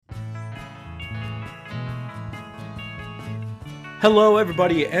Hello,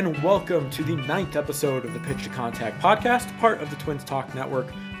 everybody, and welcome to the 9th episode of the Pitch to Contact podcast, part of the Twins Talk Network.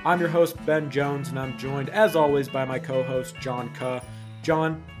 I'm your host, Ben Jones, and I'm joined, as always, by my co-host, John Kuh.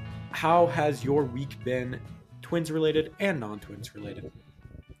 John, how has your week been, Twins-related and non-Twins related?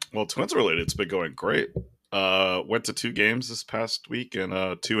 Well, Twins related, it's been going great. Went to 2 games this past week and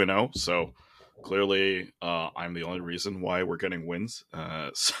 2-0, so clearly I'm the only reason why we're getting wins.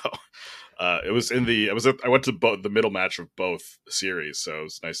 It was I went to the middle match of both series, so it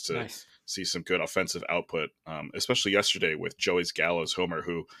was nice to see some good offensive output, especially yesterday with Joey's Gallows homer,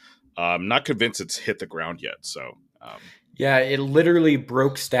 who I'm not convinced it's hit the ground yet. So yeah, it literally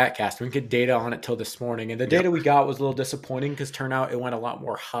broke StatCast. We didn't get data on it till this morning, and the data we got was a little disappointing because turned out it went a lot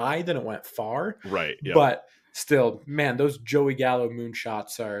more high than it went far. Right. Yep. But still, man, those Joey Gallo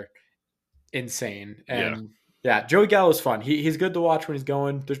moonshots are insane. And yeah, Joey Gallo's fun. He's good to watch when he's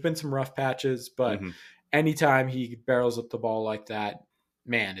going. There's been some rough patches, but anytime he barrels up the ball like that,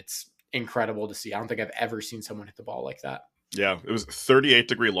 man, it's incredible to see. I don't think I've ever seen someone hit the ball like that. Yeah, it was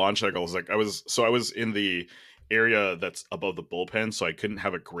 38-degree launch angles. I was in the area that's above the bullpen, so I couldn't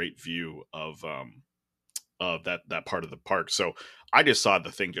have a great view of that part of the park. So I just saw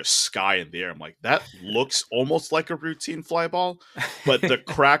the thing just sky in the air. I'm like, that looks almost like a routine fly ball, but the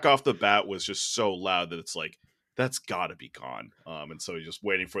crack off the bat was just so loud that it's like, that's got to be gone. And so just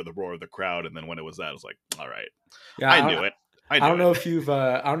waiting for the roar of the crowd, and then when it was that, I was like, all right, yeah, I knew it. I don't know if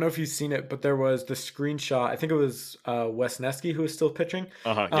you've seen it, but there was the screenshot. I think it was Wesneski who was still pitching.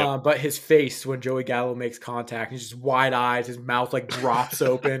 Yep. But his face when Joey Gallo makes contact, he's just wide eyes. His mouth like drops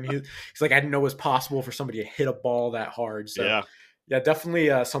open. He's like, I didn't know it was possible for somebody to hit a ball that hard. So yeah, definitely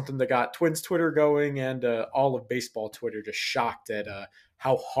something that got Twins Twitter going, and all of baseball Twitter just shocked at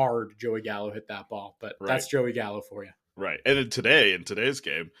how hard Joey Gallo hit that ball. But that's Joey Gallo for you. Right. And in today's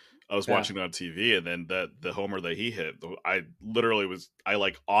game, I was watching it on TV, and then the homer that he hit, I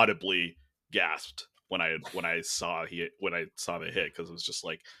audibly gasped when I saw the hit, because it was just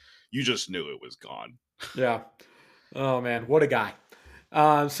like, you just knew it was gone. Yeah. Oh man, what a guy.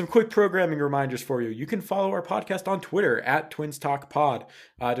 Some quick programming reminders for you. You can follow our podcast on Twitter at Twins Talk Pod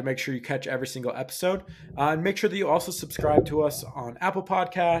to make sure you catch every single episode. And make sure that you also subscribe to us on Apple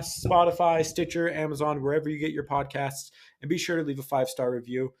Podcasts, Spotify, Stitcher, Amazon, wherever you get your podcasts. And be sure to leave a 5-star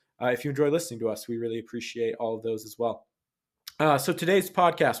review. If you enjoy listening to us, we really appreciate all of those as well. So today's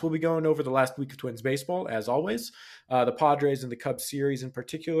podcast, we'll be going over the last week of Twins baseball, as always. The Padres and the Cubs series in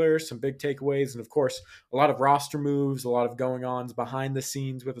particular, some big takeaways, and of course, a lot of roster moves, a lot of going-ons behind the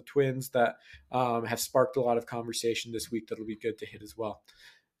scenes with the Twins that have sparked a lot of conversation this week that'll be good to hit as well.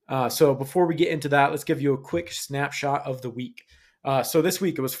 So before we get into that, let's give you a quick snapshot of the week. So this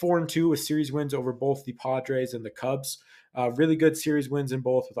week, it was 4-2 with series wins over both the Padres and the Cubs. Really good series wins in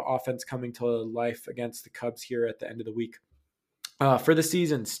both, with the offense coming to life against the Cubs here at the end of the week. For the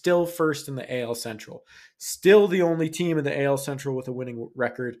season, still first in the AL Central. Still the only team in the AL Central with a winning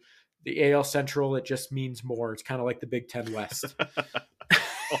record. The AL Central, it just means more. It's kind of like the Big Ten West.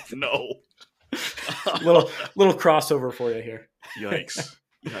 Oh, no. little crossover for you here. Yikes.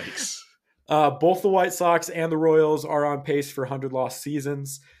 Both the White Sox and the Royals are on pace for 100-loss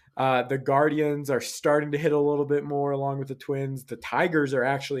seasons. The Guardians are starting to hit a little bit more along with the Twins. The Tigers are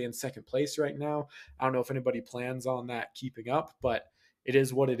actually in second place right now. I don't know if anybody plans on that keeping up, but it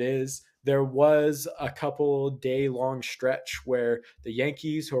is what it is. There was a couple day-long stretch where the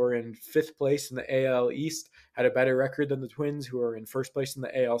Yankees, who are in 5th place in the AL East, had a better record than the Twins, who are in 1st place in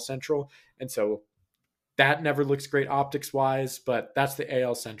the AL Central. And so that never looks great optics-wise, but that's the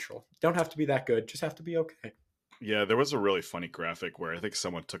AL Central. Don't have to be that good. Just have to be okay. Yeah, there was a really funny graphic where I think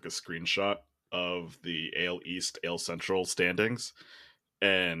someone took a screenshot of the AL East, AL Central standings,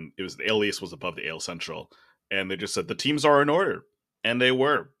 and it was the AL East was above the AL Central, and they just said the teams are in order, and they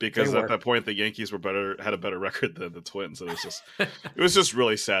were, because at that point the Yankees had a better record than the Twins. So it was just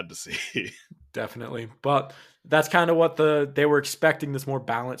really sad to see. Definitely, but that's kind of what they were expecting this more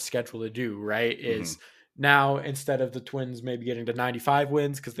balanced schedule to do, right? Is now, instead of the Twins maybe getting to 95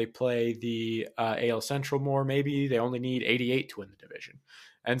 wins because they play the AL Central more, maybe they only need 88 to win the division.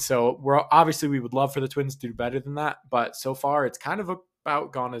 And so we would love for the Twins to do better than that, but so far it's kind of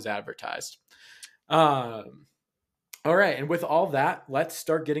about gone as advertised. All right, and with all that, let's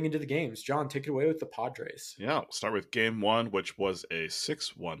start getting into the games. John, take it away with the Padres. Yeah, we'll start with game 1, which was a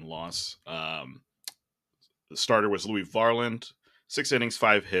 6-1 loss. The starter was Louis Varland. 6 innings,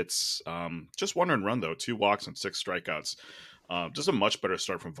 5 hits, just 1 earned run, though, 2 walks and 6 strikeouts. Just a much better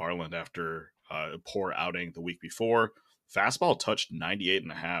start from Varland after a poor outing the week before. Fastball touched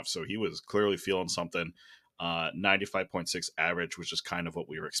 98.5, so he was clearly feeling something. 95.6 average, which is kind of what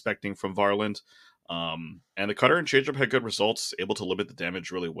we were expecting from Varland. And the cutter and changeup had good results, able to limit the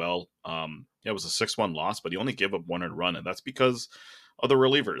damage really well. Yeah, it was a 6-1 loss, but he only gave up one earned run, and that's because of the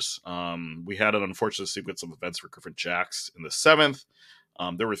relievers. We had an unfortunate sequence of events for Griffin Jacks in the seventh.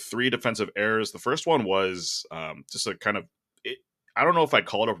 There were three defensive errors. The first one was just a kind of, I don't know if I'd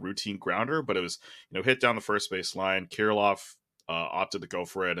call it a routine grounder, but it was, hit down the first base line. Kirilloff opted to go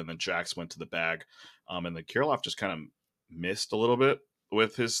for it, and then Jacks went to the bag. And then Kirilloff just kind of missed a little bit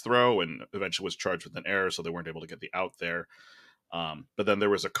with his throw and eventually was charged with an error, so they weren't able to get the out there. But then there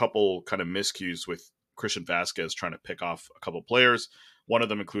was a couple kind of miscues with Christian Vasquez trying to pick off a couple players, one of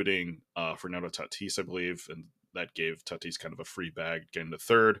them including Fernando Tatis, I believe, and that gave Tatis kind of a free bag getting the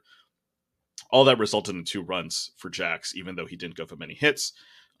third. All that resulted in 2 runs for Jax, even though he didn't go for many hits.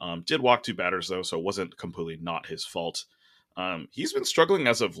 Did walk 2 batters, though, so it wasn't completely not his fault. He's been struggling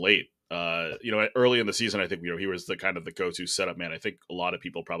as of late. Early in the season, I think he was the kind of the go-to setup man. I think a lot of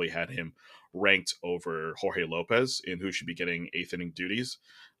people probably had him ranked over Jorge Lopez in who should be getting 8th inning duties.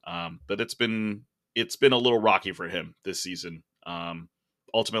 But it's been a little rocky for him this season.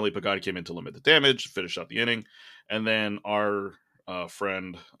 Ultimately, Pagani came in to limit the damage, finish out the inning, and then our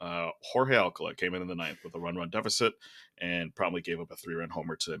friend Jorge Alcala came in the ninth with a run deficit and probably gave up a 3-run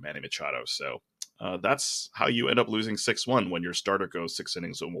homer to Manny Machado. So that's how you end up losing 6-1 when your starter goes 6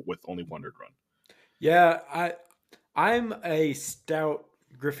 innings with only 1 earned run. Yeah, I'm a stout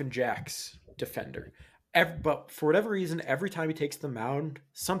Griffin Jacks defender. But for whatever reason, every time he takes the mound,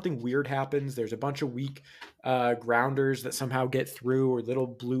 something weird happens. There's a bunch of weak grounders that somehow get through, or little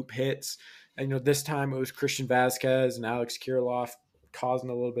bloop hits. And this time it was Christian Vasquez and Alex Kirilloff causing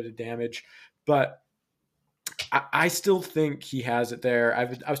a little bit of damage. But I still think he has it there.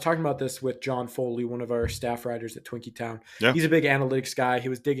 I was talking about this with John Foley, one of our staff writers at Twinkie Town. Yeah. He's a big analytics guy. He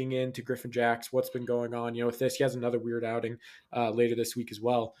was digging into Griffin Jacks, what's been going on. With this, he has another weird outing later this week as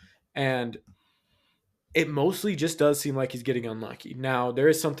well. And it mostly just does seem like he's getting unlucky. Now, there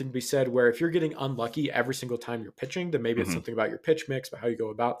is something to be said where if you're getting unlucky every single time you're pitching, then maybe it's something about your pitch mix, about how you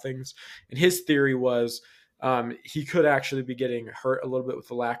go about things. And his theory was he could actually be getting hurt a little bit with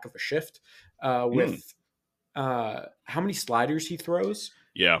the lack of a shift with how many sliders he throws.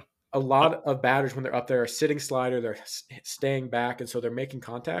 Yeah. A lot of batters, when they're up there, are sitting slider, they're staying back, and so they're making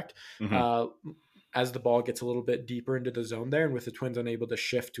contact as the ball gets a little bit deeper into the zone there. And with the Twins unable to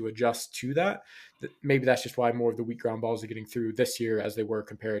shift to adjust to that, maybe that's just why more of the weak ground balls are getting through this year as they were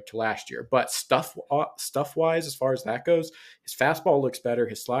compared to last year. But stuff-wise, as far as that goes, his fastball looks better,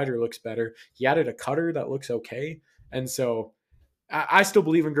 his slider looks better. He added a cutter that looks okay. And so I still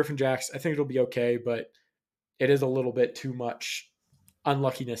believe in Griffin Jacks. I think it'll be okay, but it is a little bit too much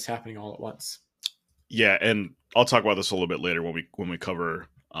unluckiness happening all at once. Yeah, and I'll talk about this a little bit later when we cover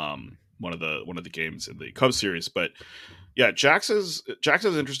one of the games in the Cubs series. But yeah, Jax is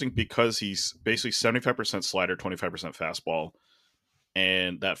interesting because he's basically 75% slider, 25% fastball,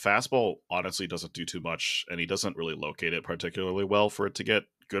 and that fastball honestly doesn't do too much, and he doesn't really locate it particularly well for it to get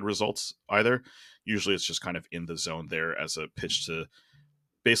good results either. Usually, it's just kind of in the zone there as a pitch to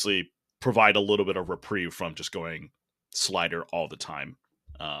basically provide a little bit of reprieve from just going slider all the time.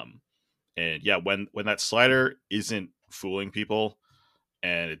 And yeah, when that slider isn't fooling people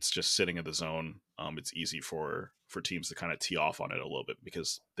and it's just sitting in the zone, it's easy for teams to kind of tee off on it a little bit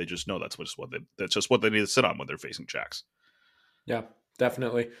because they just know that's just what they need to sit on when they're facing Jacks. Yeah,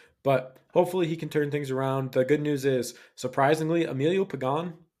 definitely. But hopefully he can turn things around. The good news is, surprisingly, Emilio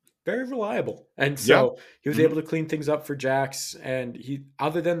Pagan, very reliable. And so he was able to clean things up for Jax. And he,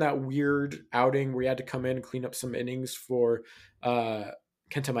 other than that weird outing where he had to come in and clean up some innings for Kenta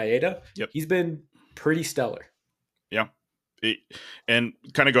Maeda, he's been pretty stellar. Yeah. And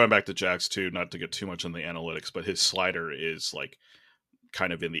kind of going back to Jax too, not to get too much on the analytics, but his slider is like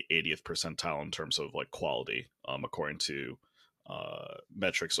kind of in the 80th percentile in terms of like quality, according to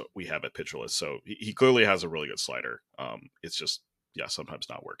metrics we have at Pitcher List. So he clearly has a really good slider. It's just, sometimes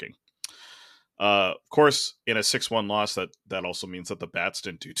not working. Of course, in a 6-1 loss, that also means that the bats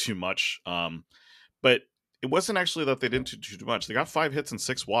didn't do too much. But it wasn't actually that they didn't do too much. They got 5 hits and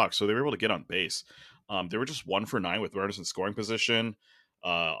 6 walks, so they were able to get on base. They were just 1 for 9 with runners in scoring position.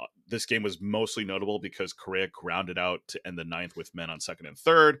 This game was mostly notable because Correa grounded out to end the ninth with men on second and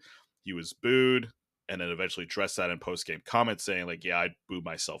third. He was booed, and then eventually addressed that in post-game comments saying, like, yeah, I'd boo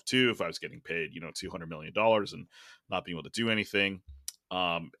myself too if I was getting paid, $200 million and not being able to do anything.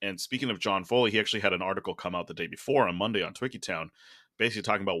 And speaking of John Foley, he actually had an article come out the day before on Monday on Twinkie Town, basically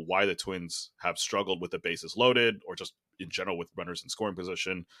talking about why the Twins have struggled with the bases loaded or just in general with runners in scoring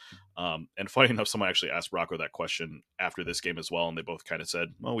position. And funny enough, someone actually asked Rocco that question after this game as well, and they both kind of said,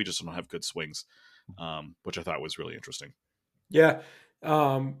 well, we just don't have good swings. which I thought was really interesting. Yeah.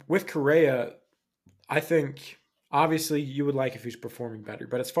 With Correa, I think obviously you would like if he's performing better,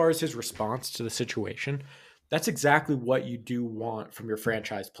 but as far as his response to the situation, that's exactly what you do want from your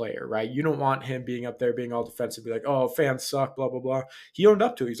franchise player, right? You don't want him being up there being all defensive, be like, "Oh, fans suck," blah blah blah. He owned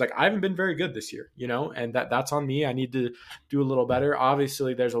up to it. He's like, "I haven't been very good this year," and that's on me. I need to do a little better.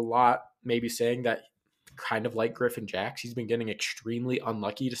 Obviously, there's a lot maybe saying that kind of like Griffin Jacks, he's been getting extremely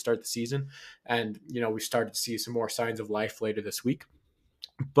unlucky to start the season, and we started to see some more signs of life later this week,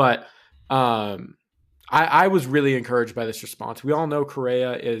 but um I was really encouraged by this response. We all know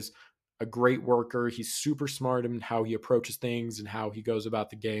Correa is a great worker. He's super smart in how he approaches things and how he goes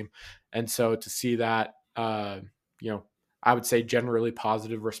about the game. And so to see that, you know, I would say generally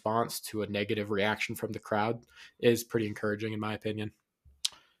positive response to a negative reaction from the crowd is pretty encouraging, in my opinion.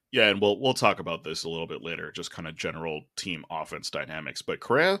 Yeah, and we'll talk about this a little bit later, just kind of general team offense dynamics. But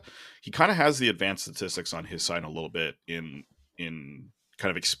Correa, he kind of has the advanced statistics on his side a little bit in kind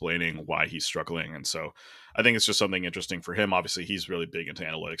of explaining why he's struggling, and so I think it's just something interesting for him. Obviously, he's really big into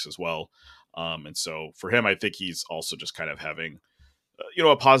analytics as well, and so for him, I think he's also just kind of having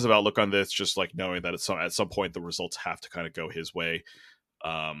a positive outlook on this, just like knowing that at some point the results have to kind of go his way.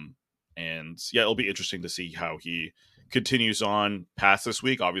 Um, and yeah, it'll be interesting to see how he continues on past this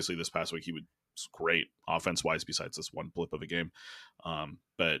week. Obviously, this past week he was great offense wise, besides this one blip of a game.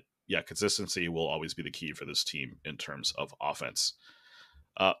 But yeah, consistency will always be the key for this team in terms of offense.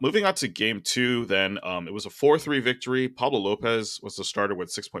 Moving on to game two, then it was a 4-3 victory. Pablo Lopez was the starter with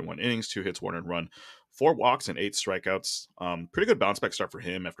 6.1 innings, 2 hits, 1 earned run, 4 walks, and 8 strikeouts. Pretty good bounce back start for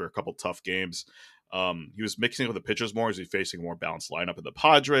him after a couple tough games. He was mixing with the pitchers more as he's facing a more balanced lineup in the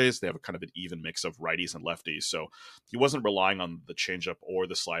Padres. They have a kind of an even mix of righties and lefties, so he wasn't relying on the changeup or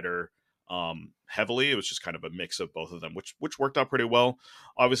the slider heavily. It was just kind of a mix of both of them, which worked out pretty well.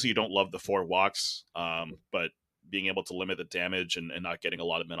 Obviously, you don't love the 4 walks, but being able to limit the damage and not getting a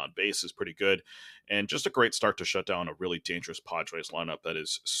lot of men on base is pretty good. And just a great start to shut down a really dangerous Padres lineup that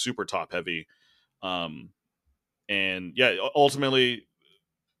is super top heavy. Um, and yeah, ultimately,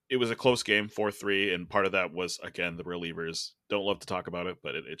 it was a close game, 4-3. And part of that was, again, the relievers. Don't love to talk about it,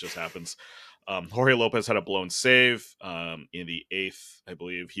 but it just happens. Jorge Lopez had a blown save in the eighth, I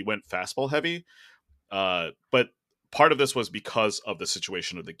believe. He went fastball heavy, but part of this was because of the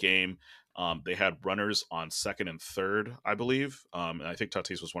situation of the game. They had runners on second and third, I believe. And I think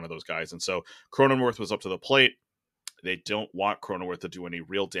Tatis was one of those guys. And so Cronenworth was up to the plate. They don't want Cronenworth to do any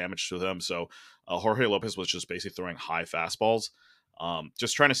real damage to them. So Jorge Lopez was just basically throwing high fastballs,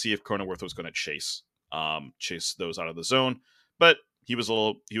 just trying to see if Cronenworth was going to chase those out of the zone. But he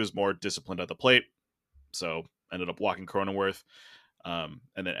was more disciplined at the plate. So ended up walking Cronenworth. And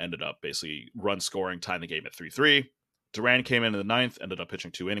then ended up basically run scoring, tying the game at 3-3. Duran came in the ninth, ended up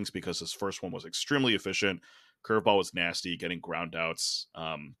pitching 2 innings because his first one was extremely efficient. Curveball was nasty, getting ground outs.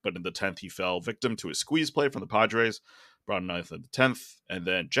 But in the 10th, he fell victim to a squeeze play from the Padres, brought a ninth in the 10th. And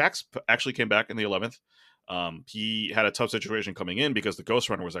then Jax actually came back in the 11th. He had a tough situation coming in because the ghost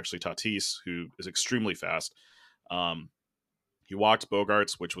runner was actually Tatis, who is extremely fast. Um, he walked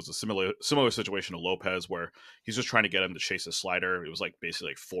Bogarts, which was a similar situation to Lopez, where he's just trying to get him to chase a slider. It was like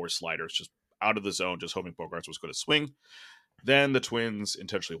basically like 4 sliders just out of the zone, just hoping Bogarts was going to swing. Then the Twins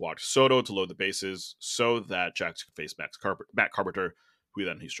intentionally walked Soto to load the bases so that Jax could face Matt Carpenter, who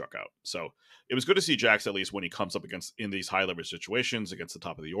then he struck out. So it was good to see Jax, at least when he comes up against in these high leverage situations against the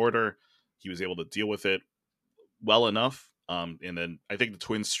top of the order, he was able to deal with it well enough. And then I think the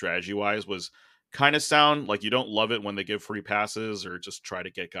Twins strategy wise was kind of sound. Like, you don't love it when they give free passes or just try to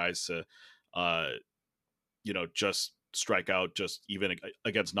get guys to, uh, just strike out just even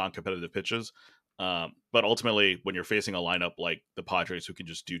against non-competitive pitches. But ultimately, when you're facing a lineup like the Padres who can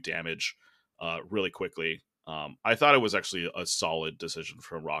just do damage really quickly, I thought it was actually a solid decision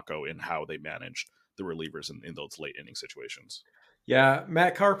from Rocco in how they managed the relievers in those late inning situations. Yeah,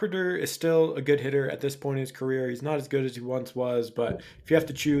 Matt Carpenter is still a good hitter at this point in his career. He's not as good as he once was, but if you have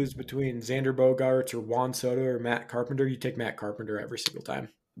to choose between Xander Bogaerts or Juan Soto or Matt Carpenter, you take Matt Carpenter every single time.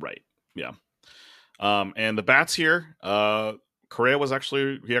 Right. Yeah. And the bats here, Correa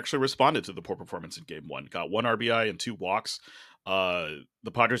he actually responded to the poor performance in game one. Got 1 RBI and 2 walks.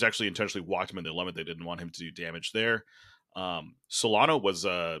 The Padres actually intentionally walked him in the 11th. They didn't want him to do damage there. Solano was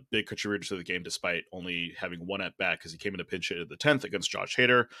a big contributor to the game despite only having one at bat because he came in a pinch hit in the 10th against Josh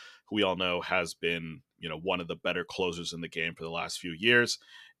Hader, who we all know has been, one of the better closers in the game for the last few years.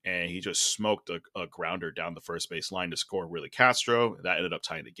 And he just smoked a grounder down the first base line to score Willie Castro. That ended up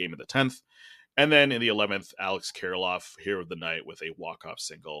tying the game in the 10th. And then in the 11th, Alex Kirilloff, hero of the night, with a walk-off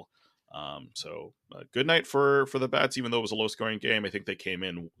single. Good night for the bats, even though it was a low scoring game. I think they came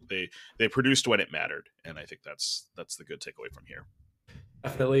in, they produced when it mattered, and I think that's the good takeaway from here.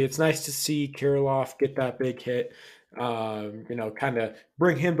 Definitely. It's nice to see Kirilloff get that big hit, kind of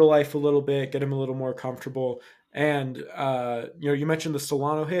bring him to life a little bit, get him a little more comfortable. And, you mentioned the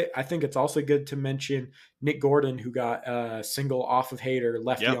Solano hit. I think it's also good to mention Nick Gordon, who got a single off of Hader,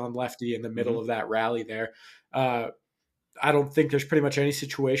 lefty Yep. on lefty in the Hmm. middle of that rally there. Uh, I don't think there's pretty much any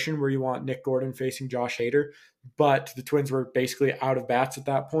situation where you want Nick Gordon facing Josh Hader, but the Twins were basically out of bats at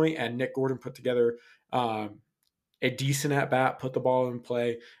that point, and Nick Gordon put together a decent at bat, put the ball in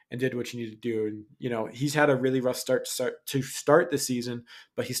play, and did what you need to do. And he's had a really rough start the season,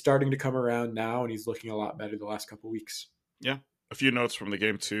 but he's starting to come around now, and he's looking a lot better the last couple weeks. Yeah. A few notes from the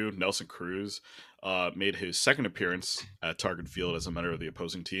game too. Nelson Cruz made his second appearance at Target Field as a member of the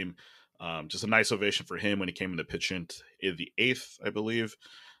opposing team. Just a nice ovation for him when he came in to pitch in the eighth, I believe.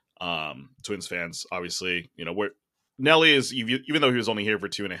 Twins fans, obviously, we're Nelly is, even though he was only here for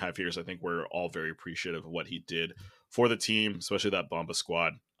 2.5 years, I think we're all very appreciative of what he did for the team, especially that Bomba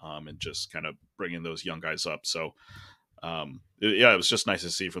squad, and just kind of bringing those young guys up. So it was just nice to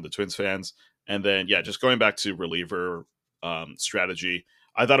see from the Twins fans. And then, yeah, just going back to reliever strategy,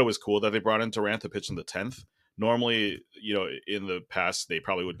 I thought it was cool that they brought in Durant to pitch in the 10th. Normally, in the past, they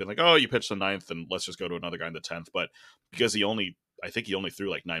probably would have been like, oh, you pitched the ninth and let's just go to another guy in the 10th. But because I think he only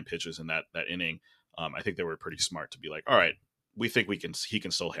threw like 9 pitches in that inning, I think they were pretty smart to be like, all right, we think he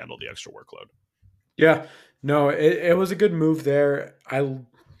can still handle the extra workload. Yeah, no, it was a good move there. I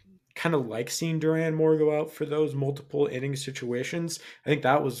kind of like seeing Duran more go out for those multiple inning situations. I think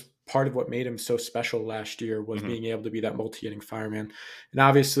that was part of what made him so special last year was Hmm. being able to be that multi-inning fireman. And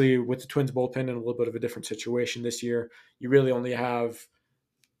obviously with the Twins bullpen in a little bit of a different situation this year, you really only have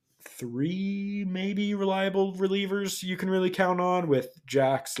three maybe reliable relievers you can really count on with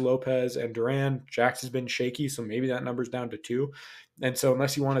Jax, Lopez, and Duran. Jax has been shaky, so maybe that number's down to two. And so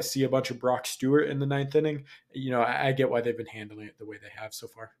unless you want to see a bunch of Brock Stewart in the ninth inning, I get why they've been handling it the way they have so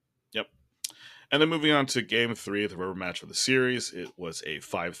far. Yep. And then moving on to game three, the rubber match of the series, it was a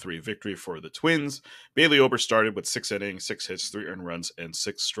 5-3 victory for the Twins. Bailey Ober started with 6 innings, 6 hits, 3 earned runs, and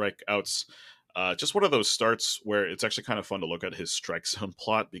 6 strikeouts. Just one of those starts where it's actually kind of fun to look at his strike zone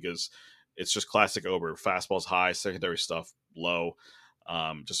plot because it's just classic Ober. Fastballs high, secondary stuff low.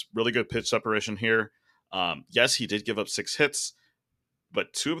 Just really good pitch separation here. Yes, he did give up 6 hits,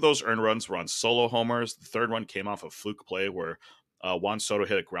 but 2 of those earned runs were on solo homers. The third one came off a fluke play where Juan Soto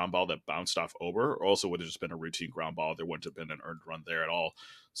hit a ground ball that bounced off Ober, or also would have just been a routine ground ball. There wouldn't have been an earned run there at all.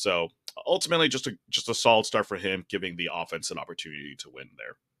 So ultimately, just a solid start for him, giving the offense an opportunity to win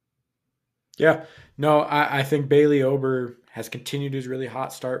there. Yeah, no, I think Bailey Ober has continued his really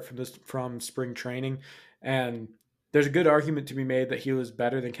hot start from spring training, and there's a good argument to be made that he was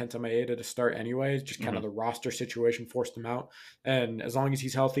better than Kenta Maeda to start anyways. Just kind Hmm. of the roster situation forced him out, and as long as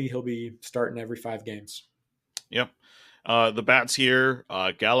he's healthy, he'll be starting every 5 games. Yep. The bats here,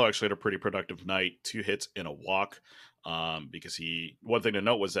 Gallo actually had a pretty productive night, 2 hits and a walk. Because one thing to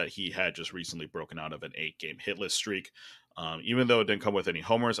note was that he had just recently broken out of an 8 game hitless streak. Even though it didn't come with any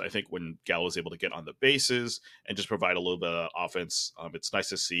homers, I think when Gallo was able to get on the bases and just provide a little bit of offense, it's nice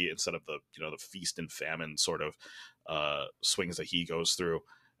to see instead of the feast and famine sort of swings that he goes through.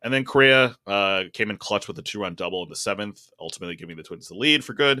 And then Correa came in clutch with a 2-run double in the seventh, ultimately giving the Twins the lead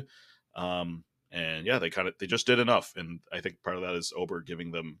for good. Um, and yeah, they just did enough, and I think part of that is Ober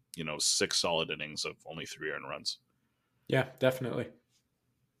giving them 6 solid innings of only 3 earned runs. Yeah, definitely.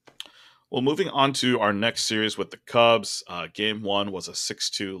 Well, moving on to our next series with the Cubs, Game One was a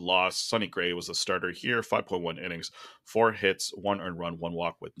 6-2 loss. Sonny Gray was the starter here, 5.1 innings, 4 hits, 1 earned run, 1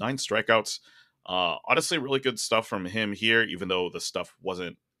 walk with 9 strikeouts. Honestly, really good stuff from him here, even though the stuff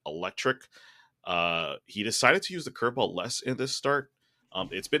wasn't electric. He decided to use the curveball less in this start.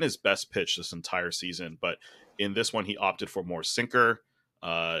 It's been his best pitch this entire season, but in this one, he opted for more sinker.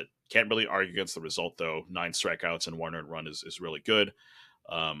 Can't really argue against the result, though. 9 strikeouts and 1 earned run is really good.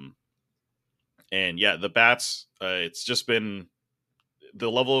 Um, and yeah, the bats, it's just been the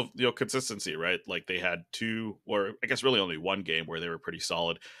level of consistency, right? Like they had two, or I guess really only one game where they were pretty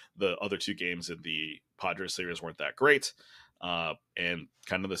solid. The other 2 games in the Padres series weren't that great. And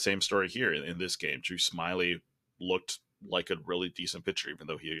kind of the same story here in this game. Drew Smiley looked like a really decent pitcher, even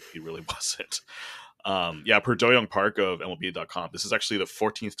though he really wasn't. Yeah, per Doyoung Park of MLB.com, this is actually the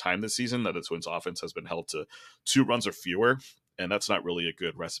 14th time this season that the Twins offense has been held to 2 runs or fewer. And that's not really a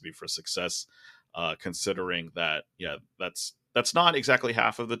good recipe for success, considering that, yeah, that's not exactly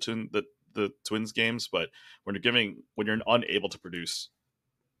half of the Twins games, but when you're unable to produce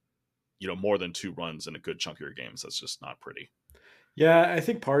more than 2 runs in a good chunk of your games, that's just not pretty. Yeah, I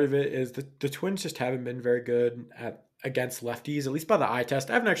think part of it is the Twins just haven't been very good at against lefties, at least by the eye test.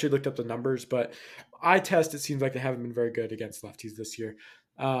 I haven't actually looked up the numbers, but eye test, it seems like they haven't been very good against lefties this year.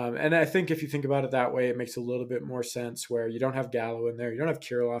 And I think if you think about it that way, it makes a little bit more sense where you don't have Gallo in there, you don't have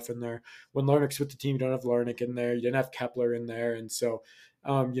Kirilloff in there. When Larnick's with the team, you don't have Larnick in there, you didn't have Kepler in there, and so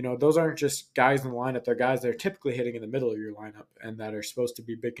those aren't just guys in the lineup; they're guys that are typically hitting in the middle of your lineup and that are supposed to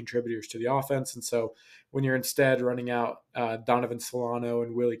be big contributors to the offense. And so when you're instead running out Donovan Solano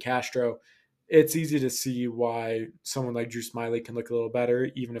and Willie Castro, it's easy to see why someone like Drew Smiley can look a little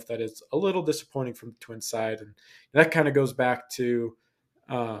better, even if that is a little disappointing from the Twins side. And that kind of goes back to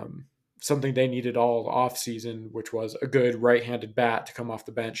um, something they needed all off season, which was a good right-handed bat to come off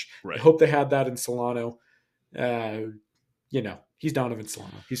the bench. I Right. hope they had that in Solano. Uh, he's Donovan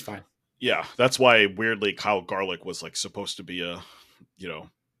Solano. He's fine. Yeah, that's why weirdly Kyle Garlick was like supposed to be a, you know,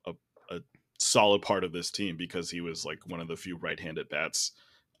 a, a solid part of this team because he was like one of the few right-handed bats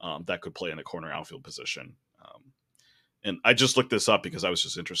that could play in a corner outfield position. And I just looked this up because I was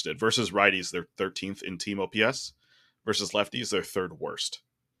just interested. Versus righties, they're 13th in team OPS. Versus lefties, they're third worst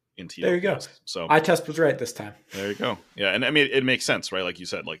in team There you go. OPS. So Eye test was right this time. there you go. Yeah, and I mean it makes sense, right? Like you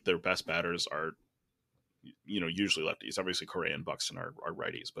said, like their best batters are usually lefties. Obviously, Correa and Buxton are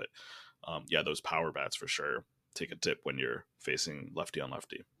righties, but yeah, those power bats for sure take a dip when you're facing lefty on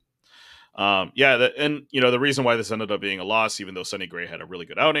lefty. And the reason why this ended up being a loss, even though Sonny Gray had a really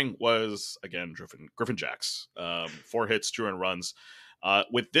good outing, was again Griffin Jacks, 4 hits, 2 earned runs.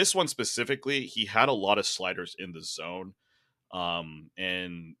 With this one specifically, he had a lot of sliders in the zone,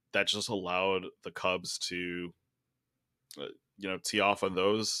 and that just allowed the Cubs to tee off on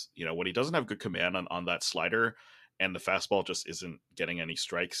those. When he doesn't have good command on that slider, and the fastball just isn't getting any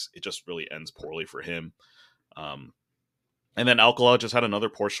strikes, it just really ends poorly for him. Um, and then Alcala just had another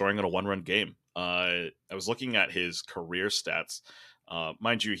poor showing in a 1-run game. I was looking at his career stats.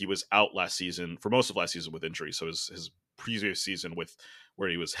 Mind you, he was out last season for most of last season with injury. So his previous season with where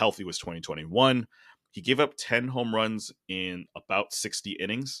he was healthy was 2021. He gave up 10 home runs in about 60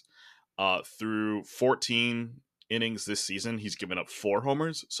 innings. Through 14 innings this season, he's given up 4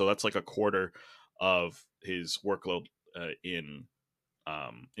 homers. So that's like a quarter of his workload in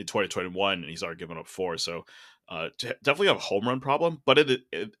 2021, and he's already given up 4. So definitely a home run problem, but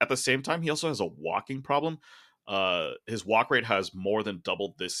at the same time, he also has a walking problem. His walk rate has more than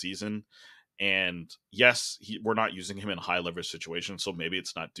doubled this season, and yes, we're not using him in high leverage situations, so maybe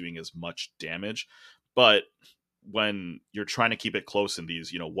it's not doing as much damage. But when you're trying to keep it close in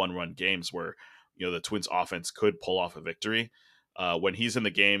these 1-run games where the Twins offense could pull off a victory, when he's in the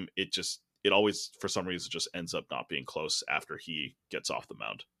game, it always for some reason just ends up not being close after he gets off the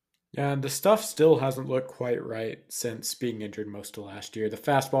mound. Yeah, and the stuff still hasn't looked quite right since being injured most of last year. The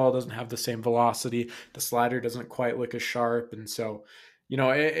fastball doesn't have the same velocity. The slider doesn't quite look as sharp, and so,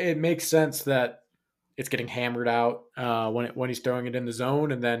 it makes sense that it's getting hammered out when he's throwing it in the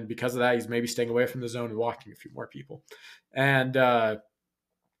zone, and then because of that, he's maybe staying away from the zone and walking a few more people. And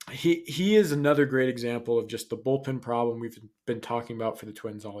he is another great example of just the bullpen problem we've been talking about for the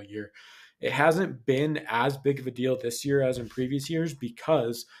Twins all year. It hasn't been as big of a deal this year as in previous years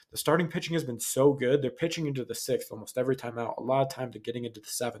because the starting pitching has been so good. They're pitching into the sixth almost every time out. A lot of times they're getting into the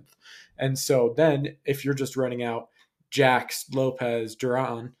seventh. And so then if you're just running out Jax, Lopez,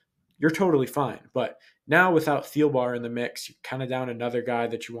 Duran, you're totally fine. But now without Thielbar in the mix, you're kind of down another guy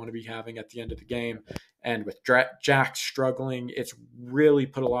that you want to be having at the end of the game. And with Jack struggling, it's really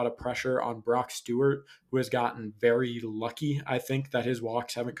put a lot of pressure on Brock Stewart, who has gotten very lucky, I think, that his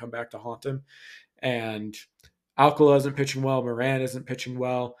walks haven't come back to haunt him. And Alcala isn't pitching well. Moran isn't pitching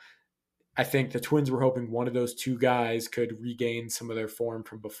well. I think the Twins were hoping one of those two guys could regain some of their form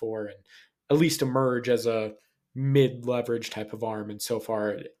from before and at least emerge as a mid-leverage type of arm. And so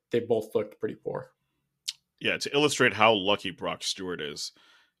far, they both looked pretty poor. Yeah, to illustrate how lucky Brock Stewart is,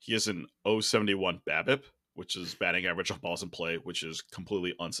 he has an 071 BABIP, which is batting average on balls in play, which is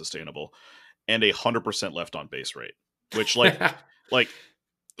completely unsustainable, and 100% left on base rate, which like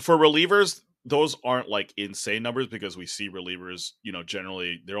for relievers, those aren't like insane numbers because we see relievers,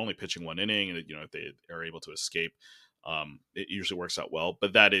 generally they're only pitching 1 inning, and if they are able to escape, it usually works out well.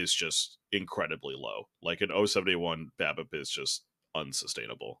 But that is just incredibly low. Like an 071 BABIP is just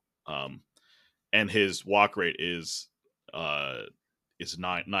unsustainable. And his walk rate is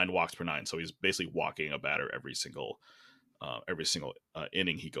nine walks per nine, so he's basically walking a batter every single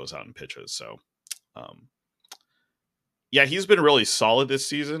inning he goes out and pitches. So um, yeah, he's been really solid this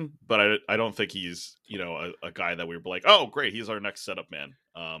season, but I don't think he's a guy that we were like, oh great, he's our next setup man.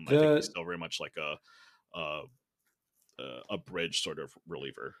 I think he's the still very much like a a bridge sort of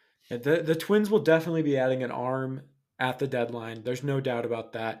reliever. The Twins will definitely be adding an arm at the deadline. There's no doubt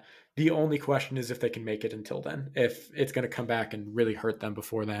about that. The only question is if they can make it until then, if it's going to come back and really hurt them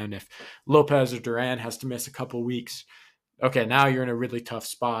before then. If Lopez or Duran has to miss a couple weeks, okay, now you're in a really tough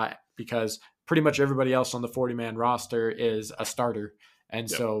spot because pretty much everybody else on the 40-man roster is a starter. And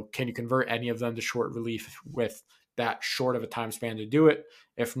Yep. so, can you convert any of them to short relief with that short of a time span to do it?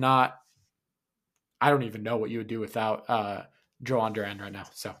 If not, I don't even know what you would do without Joan Duran right now.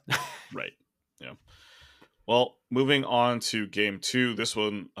 So, Right. Yeah. Well, moving on to game two. This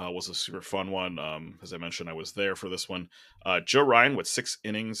one was a super fun one. As I mentioned, I was there for this one. Joe Ryan with 6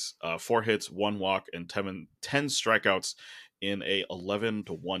 innings, 4 hits, 1 walk, and 10 strikeouts in a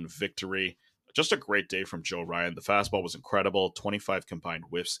 11-1 victory. Just a great day from Joe Ryan. The fastball was incredible. 25 combined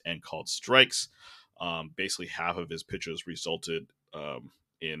whiffs and called strikes. Basically, half of his pitches resulted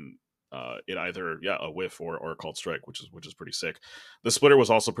in either a whiff or a called strike, which is pretty sick. The splitter was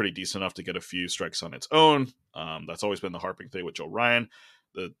also pretty decent enough to get a few strikes on its own. That's always been the harping thing with Joe Ryan.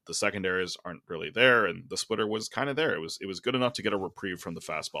 The secondaries aren't really there, and the splitter was kind of there. It was good enough to get a reprieve from the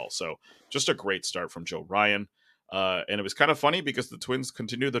fastball. So just a great start from Joe Ryan. And it was kind of funny because the Twins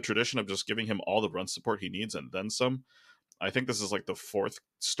continue the tradition of just giving him all the run support he needs and then some. I think this is like the fourth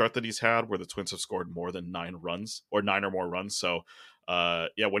start that he's had where the Twins have scored more than 9 runs or 9 or more runs. So,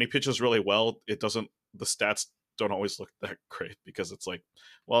 yeah, when he pitches really well, the stats don't always look that great because it's like,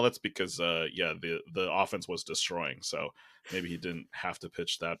 well, that's because, the offense was destroying. So maybe he didn't have to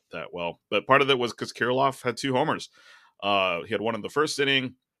pitch that well. But part of it was because Kirilloff had 2 homers. He had one in the first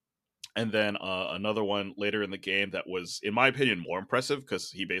inning, and then another one later in the game that was, in my opinion, more impressive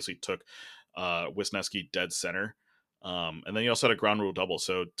because he basically took Wisniewski dead center. And then he also had a ground rule double,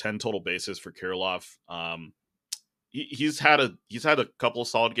 so 10 total bases for Kirilloff. He's had a couple of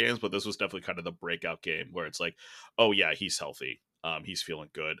solid games, but this was definitely kind of the breakout game where it's like, oh yeah, he's healthy. He's feeling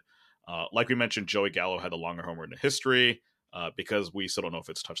good. Like we mentioned, Joey Gallo had the longer homer in history because we still don't know if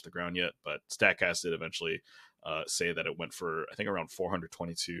it's touched the ground yet, but Statcast did eventually say that it went for, I think, around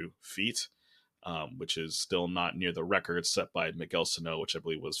 422 feet, which is still not near the record set by Miguel Sano, which I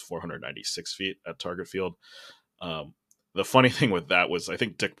believe was 496 feet at Target Field. Um, the funny thing with that was I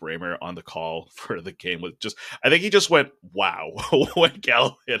think Dick Bramer on the call for the game was I think he just went, wow, when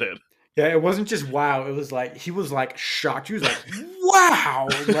Gallo hit it. yeah, it wasn't just wow. It was like he was like shocked. He was like, "Wow!"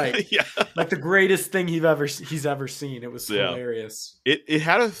 Yeah. Like the greatest thing he's ever seen. It was Yeah. hilarious. It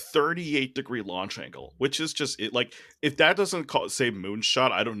had a 38-degree launch angle, which is just it. Like, if that doesn't say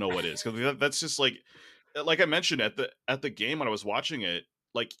moonshot, I don't know what is, because that's just like I mentioned at the game when I was watching it.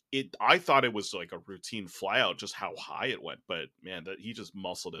 Like, I thought it was like a routine flyout, just how high it went. But man, that he just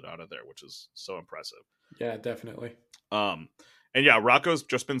muscled it out of there, which is so impressive. Yeah, definitely. Um, and yeah, Rocco's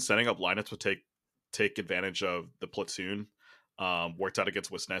just been setting up lineups to take advantage of the platoon. Worked out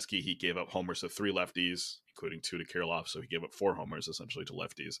against Wisniewski. He gave up homers to 3 lefties, including 2 to Kirilloff, so he gave up 4 homers essentially to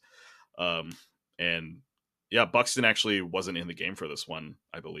lefties. And yeah, Buxton actually wasn't in the game for this one,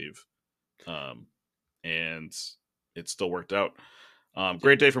 I believe. And it still worked out.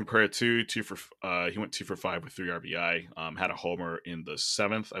 Great day from Correa too. He went 2 for 5 with 3 RBI. Had a homer in the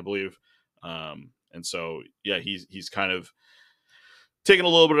 7th, I believe. And so yeah, he's kind of taking a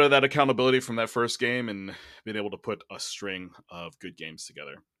little bit of that accountability from that first game and being able to put a string of good games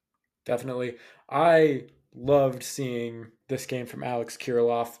together. Definitely. I loved seeing this game from Alex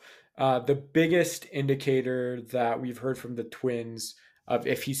Kirilloff. The biggest indicator that we've heard from the Twins of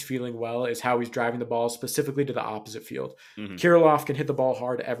if he's feeling well is how he's driving the ball specifically to the opposite field. Mm-hmm. Kirilloff can hit the ball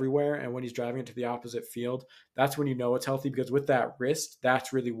hard everywhere, and when he's driving it to the opposite field, that's when you know it's healthy because with that wrist,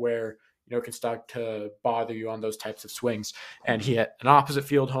 that's really where it can start to bother you on those types of swings. And he Mm-hmm. hit an opposite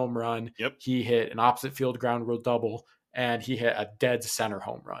field home run. Yep. He hit an opposite field ground rule double and he hit a dead center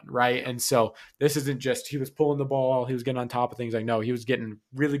home run, right? And so this isn't just he was pulling the ball, he was getting on top of things. Like, no, he was getting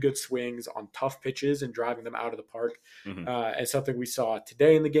really good swings on tough pitches and driving them out of the park. Mm-hmm. And something we saw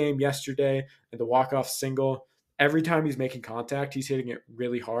today in the game, yesterday, in the walk-off single. Every time he's making contact, he's hitting it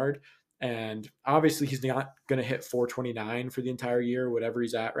really hard. And obviously, he's not going to hit 429 for the entire year, whatever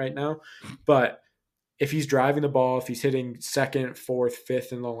he's at right now. But if he's driving the ball, if he's hitting second, fourth,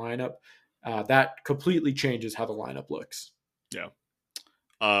 fifth in the lineup, that completely changes how the lineup looks. Yeah.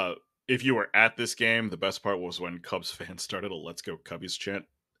 If you were at this game, the best part was when Cubs fans started a "Let's Go Cubbies" chant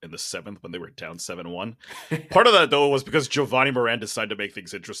in the 7th when they were down 7-1. Part of that though was because Giovanni Moran decided to make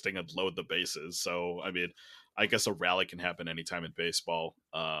things interesting and load the bases. So I mean, I guess a rally can happen anytime in baseball.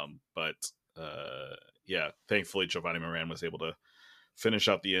 But yeah, thankfully Giovanni Moran was able to finish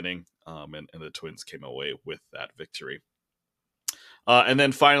out the inning, and the Twins came away with that victory. And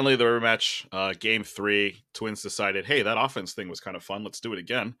then finally, the rematch, game 3. Twins decided, hey, that offense thing was kind of fun. Let's do it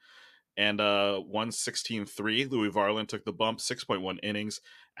again. and 116-3. Louis Varland took the bump, 6.1 innings.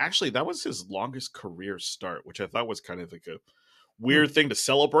 Actually, that was his longest career start, which I thought was kind of like a Hmm. weird thing to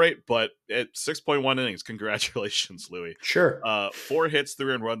celebrate, but at 6.1 innings, congratulations, Louis. Sure. 4 hits,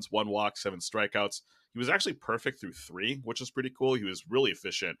 3 earned runs, 1 walk, 7 strikeouts. He was actually perfect through 3, which is pretty cool. He was really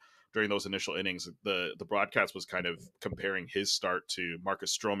efficient during those initial innings. The broadcast was kind of comparing his start to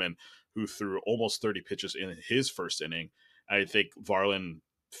Marcus Stroman, who threw almost 30 pitches in his first inning. I think Varlin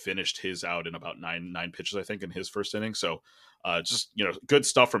finished his out in about nine pitches, I think, in his first inning. So just good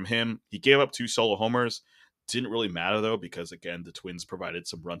stuff from him. He gave up 2 solo homers. Didn't really matter though, because again, the Twins provided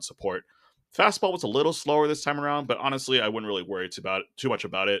some run support. Fastball was a little slower this time around, but honestly, I wouldn't really worry too much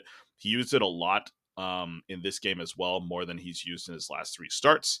about it. He used it a lot in this game as well, more than he's used in his last 3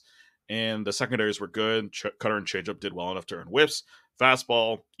 starts. And the secondaries were good. Cutter and changeup did well enough to earn whiffs.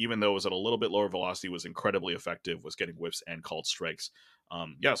 Fastball, even though it was at a little bit lower velocity, was incredibly effective. Was getting whiffs and called strikes.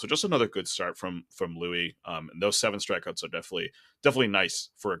 Yeah, so just another good start from Louis. And those 7 strikeouts are definitely nice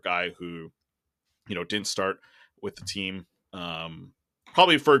for a guy who didn't start with the team.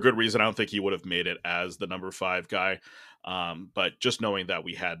 Probably for a good reason. I don't think he would have made it as the number 5 guy. But just knowing that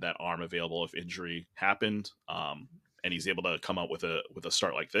we had that arm available if injury happened, and he's able to come out with a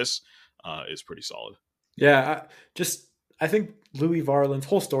start like this, is pretty solid. Yeah, I think Louis Varland's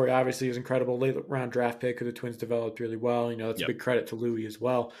whole story obviously is incredible. Late round draft pick who the Twins developed really well. That's a Yep. big credit to Louis as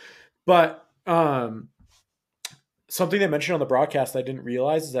well. But something they mentioned on the broadcast I didn't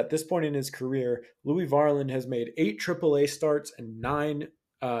realize is at this point in his career, Louis Varland has made 8 AAA starts and 9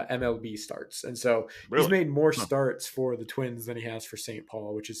 MLB starts. And so he's Really? made more Huh. starts for the Twins than he has for St.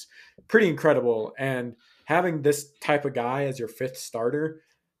 Paul, which is pretty incredible. And having this type of guy as your 5th starter,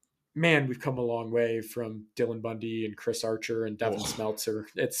 man, we've come a long way from Dylan Bundy and Chris Archer and Devin Oh, Smeltzer.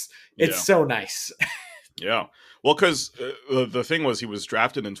 It's yeah. so nice. Yeah. Well, because the thing was, he was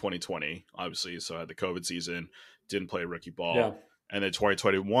drafted in 2020, obviously, so had the COVID season, didn't play rookie ball. Yeah. And then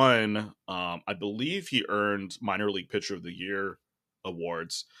 2021, I believe he earned minor league pitcher of the year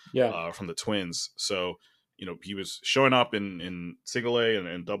awards Yeah. from the Twins. So, he was showing up in single A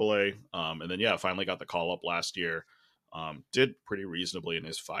and double A. And then, yeah, finally got the call up last year. Did pretty reasonably in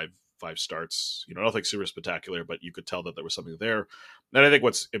his five starts. Nothing super spectacular, but you could tell that there was something there. And I think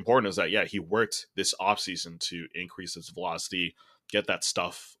what's important is that, yeah, he worked this offseason to increase his velocity, get that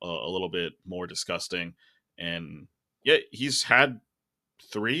stuff a little bit more disgusting. And yeah, he's had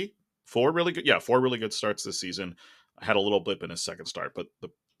 4 really good starts this season. I had a little blip in his second start, but the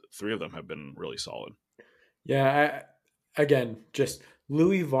 3 of them have been really solid. Yeah. Again, just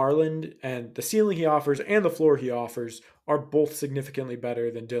Louis Varland and the ceiling he offers and the floor he offers are both significantly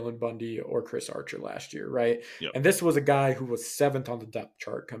better than Dylan Bundy or Chris Archer last year, right? Yep. And this was a guy who was 7th on the depth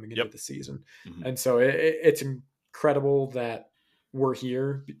chart coming into Yep. the season. Hmm. And so it's incredible that we're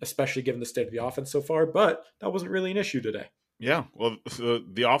here, especially given the state of the offense so far, but that wasn't really an issue today. Yeah, well,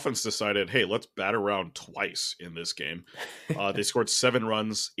 the offense decided, hey, let's bat around twice in this game. They scored 7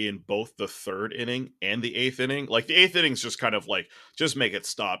 runs in both the third inning and the eighth inning. Like the eighth inning's just kind of like just make it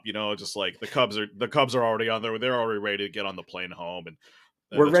stop, just like the Cubs are already on there. They're already ready to get on the plane home, and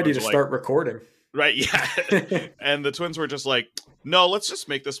We're the ready Twins to are like, start recording. right, yeah, and the Twins were just like, no, let's just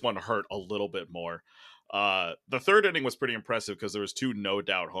make this one hurt a little bit more. The third inning was pretty impressive because there was 2 no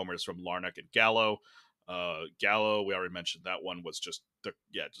doubt homers from Larnach and Gallo. Gallo, we already mentioned that one was just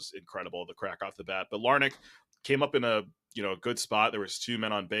just incredible, the crack off the bat. But Larnach came up in a good spot. There was 2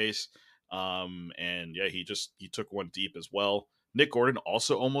 men on base, and yeah, he took one deep as well. Nick Gordon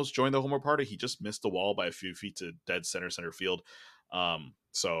also almost joined the homer party. He just missed the wall by a few feet to dead center field.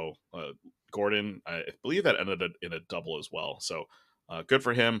 So Gordon, I believe that ended in a double as well. So good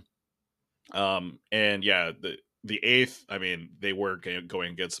for him. And yeah, the eighth, I mean, they were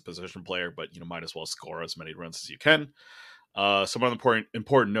going against a position player, but might as well score as many runs as you can. Some other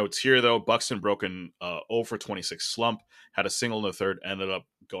important notes here, though. Buxton broken 0 for 26 slump, had a single in the third, ended up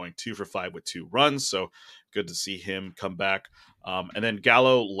going 2 for 5 with 2 runs. So good to see him come back. And then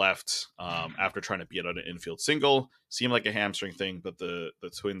Gallo left after trying to beat out an infield single. Seemed like a hamstring thing, but the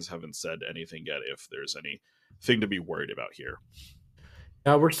Twins haven't said anything yet if there's anything to be worried about here.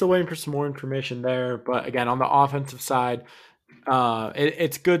 We're still waiting for some more information there. But again, on the offensive side,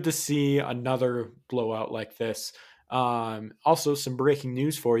 it's good to see another blowout like this. Also, some breaking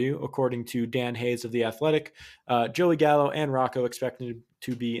news for you. According to Dan Hayes of The Athletic, Joey Gallo and Rocco expected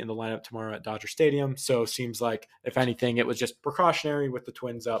to be in the lineup tomorrow at Dodger Stadium. So seems like, if anything, it was just precautionary with the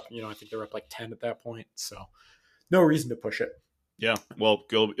Twins up. I think they were up like 10 at that point. So no reason to push it. Yeah, well,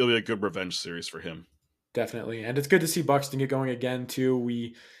 it'll be a good revenge series for him. Definitely. And it's good to see Buxton get going again, too.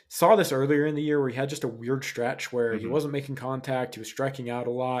 We saw this earlier in the year where he had just a weird stretch where he Hmm. wasn't making contact. He was striking out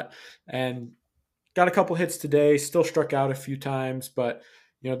a lot and got a couple hits today, still struck out a few times. But,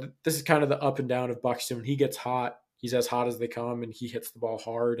 this is kind of the up and down of Buxton. When he gets hot, he's as hot as they come and he hits the ball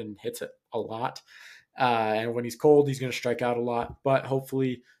hard and hits it a lot. And when he's cold, he's going to strike out a lot. But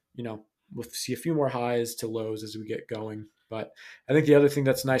hopefully, we'll see a few more highs to lows as we get going. But I think the other thing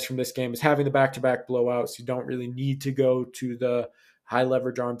that's nice from this game is having the back-to-back blowouts. You don't really need to go to the high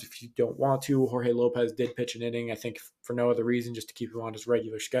leverage arms if you don't want to. Jorge Lopez did pitch an inning, I think, for no other reason, just to keep him on his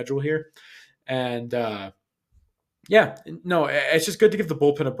regular schedule here. And yeah, no, it's just good to give the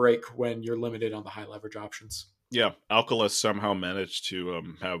bullpen a break when you're limited on the high leverage options. Yeah, Alcala somehow managed to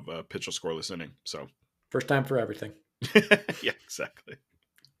have pitch a scoreless inning. So First time for everything. yeah, exactly.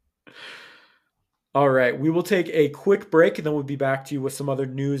 All right, we will take a quick break and then we'll be back to you with some other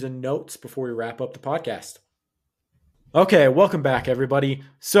news and notes before we wrap up the podcast. Okay, welcome back, everybody.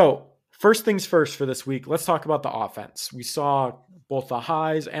 So, first things first for this week, let's talk about the offense. We saw both the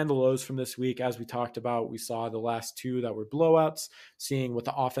highs and the lows from this week. As we talked about, we saw the last two that were blowouts, seeing what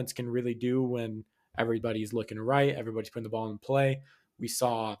the offense can really do when everybody's looking right, everybody's putting the ball in play. We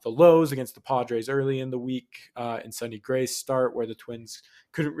saw the lows against the Padres early in the week in Sonny Gray's start, where the Twins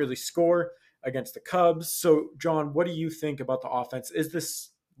couldn't really score against the Cubs. So, John, what do you think about the offense? Is this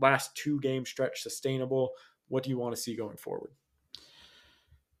last two-game stretch sustainable? What do you want to see going forward?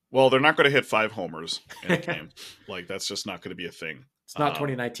 Well, they're not going to hit 5 homers in a It's game. Like that's just not going to be a thing. not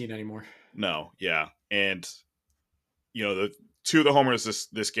 2019 anymore. No, yeah, and the two of the homers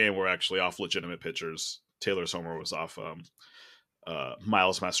this game were actually off legitimate pitchers. Taylor's homer was off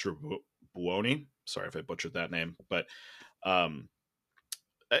Miles Mastrobuoni. Sorry if I butchered that name, but um,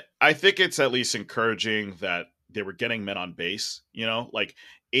 I think it's at least encouraging that they were getting men on base. Like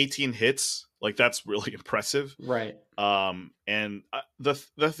 18 hits, like that's really impressive. Right. And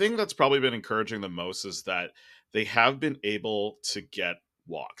the thing that's probably been encouraging the most is that they have been able to get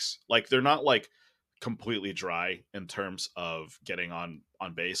walks. Like they're not like completely dry in terms of getting on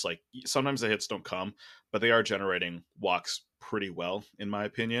base. Like sometimes the hits don't come, but they are generating walks pretty well, in my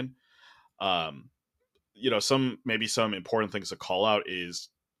opinion. Um, some important things to call out is,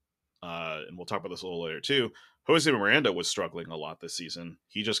 and we'll talk about this a little later too. Jose Miranda was struggling a lot this season.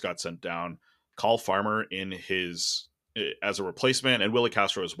 He just got sent down. Kyle Farmer in his as a replacement, and Willie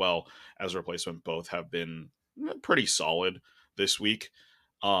Castro as well as a replacement, both have been pretty solid this week.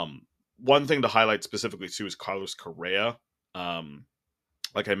 One thing to highlight specifically too is Carlos Correa.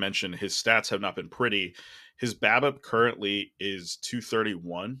 Like I mentioned, his stats have not been pretty. His BABIP currently is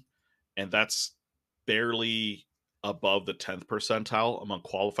 231, and that's barely above the 10th percentile among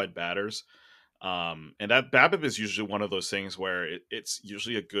qualified batters. And that BABIP is usually one of those things where it's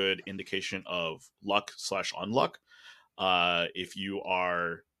usually a good indication of luck slash unluck.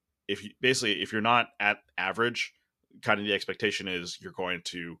 If you're not at average, kind of the expectation is you're going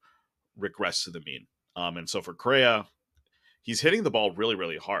to regress to the mean. And so for Correa, he's hitting the ball really,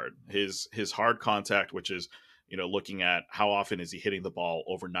 really hard. His hard contact, which is looking at how often is he hitting the ball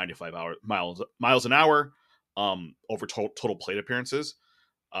over 95 miles an hour, over total plate appearances.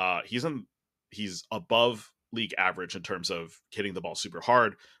 He's above league average in terms of hitting the ball super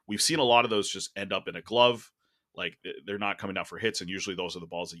hard. We've seen a lot of those just end up in a glove. Like they're not coming out for hits, and usually those are the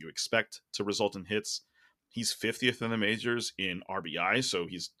balls that you expect to result in hits. He's 50th in the majors in RBI, so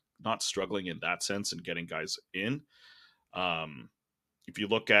he's not struggling in that sense and getting guys in. Um, if you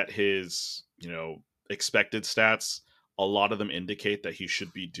look at his, expected stats, a lot of them indicate that he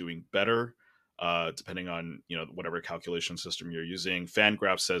should be doing better, depending on, whatever calculation system you're using.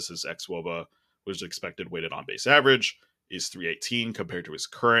 Fangraph says his xWOBA, which is expected weighted on base average, is 318 compared to his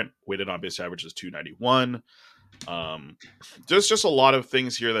current weighted on base average is 291. There's just a lot of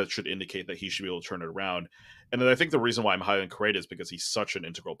things here that should indicate that he should be able to turn it around. And then I think the reason why I'm highly encouraged is because he's such an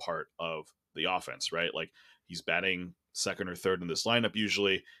integral part of the offense, right? Like he's batting second or third in this lineup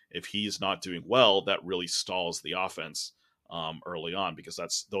usually. If he's not doing well, that really stalls the offense early on, because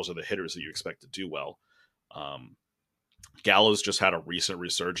those are the hitters that you expect to do well. Gallo's just had a recent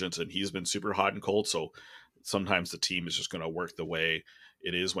resurgence and he's been super hot and cold. So sometimes the team is just going to work the way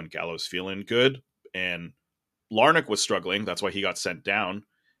it is when Gallo's feeling good. And Larnach was struggling. That's why he got sent down.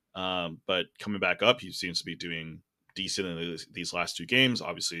 But coming back up, he seems to be doing decent in these last two games.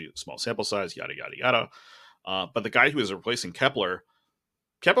 Obviously, small sample size, yada, yada, yada. But the guy who was replacing Kepler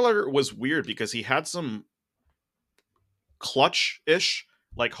was weird because he had some clutch-ish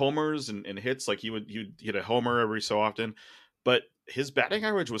like homers and hits. Like he'd hit a homer every so often, but his batting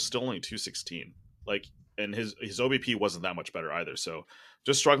average was still only 216. Like, and his OBP wasn't that much better either. So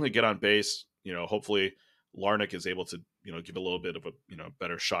just struggling to get on base. hopefully Larnick is able to give a little bit of a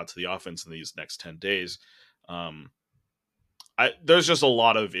better shot to the offense in these next 10 days. Um, there's just a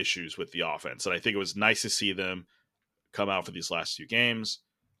lot of issues with the offense, and I think it was nice to see them come out for these last few games.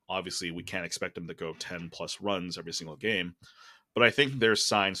 Obviously, we can't expect them to go 10 plus runs every single game, but I think there's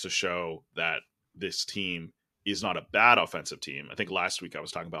signs to show that this team is not a bad offensive team. I think last week I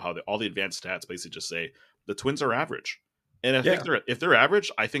was talking about how all the advanced stats basically just say the Twins are average. And I think Yeah. if they're average,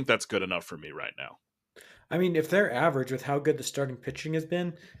 I think that's good enough for me right now. I mean, if they're average with how good the starting pitching has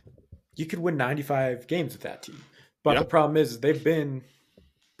been, you could win 95 games with that team. But Yeah. the problem is they've been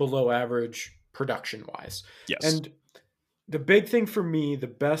below average production wise. Yes. And the big thing for me, the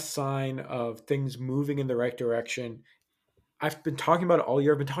best sign of things moving in the right direction, I've been talking about it all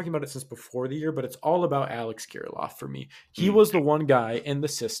year. I've been talking about it since before the year, but it's all about Alex Kirilloff for me. He Mm, was the one guy in the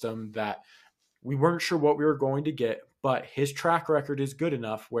system that we weren't sure what we were going to get, but his track record is good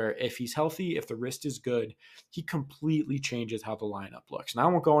enough where if he's healthy, if the wrist is good, he completely changes how the lineup looks. And I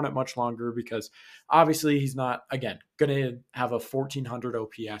won't go on it much longer because obviously he's not, again, going to have a 1400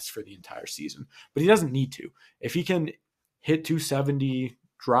 OPS for the entire season, but he doesn't need to. If he can hit 270,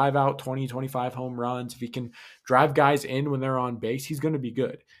 drive out 20, 25 home runs, if he can drive guys in when they're on base, he's going to be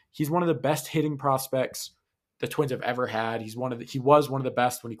good. He's one of the best hitting prospects the Twins have ever had. He was one of the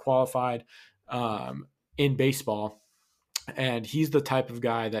best when he qualified in baseball. And he's the type of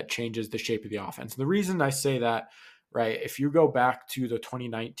guy that changes the shape of the offense. And the reason I say that, right, if you go back to the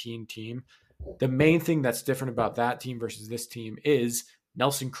 2019 team, the main thing that's different about that team versus this team is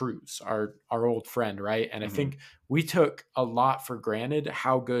Nelson Cruz, our old friend, right? And I hmm think we took a lot for granted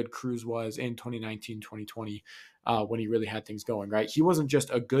how good Cruz was in 2019, 2020 when he really had things going, right? He wasn't just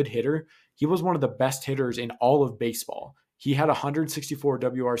a good hitter, he was one of the best hitters in all of baseball. He had 164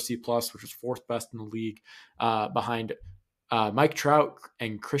 WRC plus, which was fourth best in the league, behind Mike Trout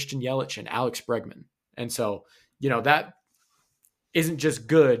and Christian Yelich and Alex Bregman. And so, that isn't just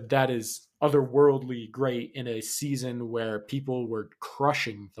good, that is otherworldly great in a season where people were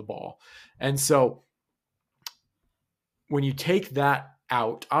crushing the ball. And so when you take that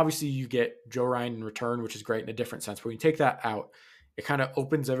out, obviously you get Joe Ryan in return, which is great in a different sense. But when you take that out, it kind of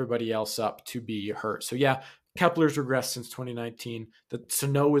opens everybody else up to be hurt. So yeah, Kepler's regressed since 2019. The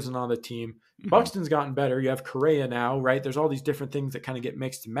Sano isn't on the team. hmm Buxton's gotten better. You have Correa now, right? There's all these different things that kind of get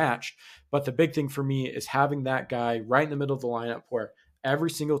mixed and matched. But the big thing for me is having that guy right in the middle of the lineup where every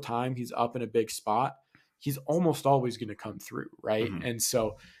single time he's up in a big spot, he's almost always going to come through, right? hmm And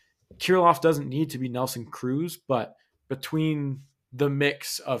so Kirilloff doesn't need to be Nelson Cruz, but between the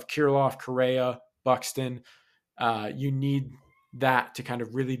mix of Kirilloff, Correa, Buxton, you need that to kind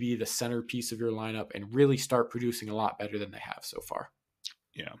of really be the centerpiece of your lineup and really start producing a lot better than they have so far.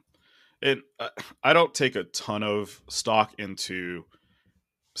 Yeah. And I don't take a ton of stock into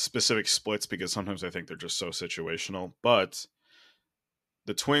specific splits because sometimes I think they're just so situational. But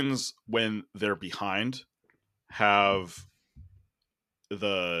the Twins, when they're behind, have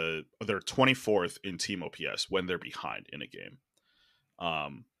they're 24th in team OPS when they're behind in a game.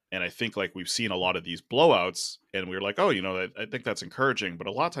 And I think like we've seen a lot of these blowouts, and we're like, oh, I think that's encouraging. But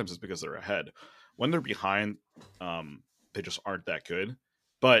a lot of times it's because they're ahead. When they're behind, they just aren't that good.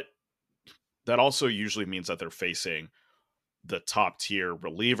 But that also usually means that they're facing the top tier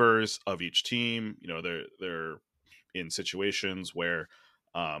relievers of each team. They're in situations where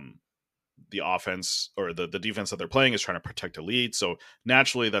um, the offense or the defense that they're playing is trying to protect a lead. So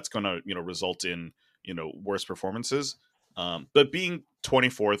naturally, that's going to result in worse performances. But being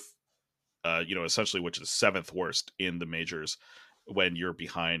 24th, essentially, which is seventh worst in the majors when you're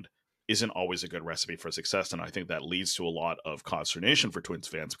behind, isn't always a good recipe for success. And I think that leads to a lot of consternation for Twins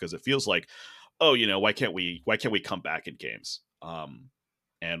fans because it feels like, oh, why can't we come back in games? And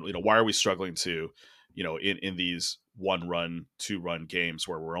why are we struggling to, in these 1 run, 2 run games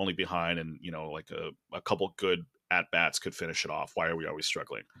where we're only behind and like a couple good at bats could finish it off? Why are we always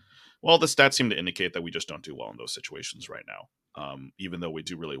struggling? Well, the stats seem to indicate that we just don't do well in those situations right now. Even though we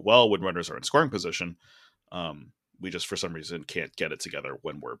do really well when runners are in scoring position, we just for some reason can't get it together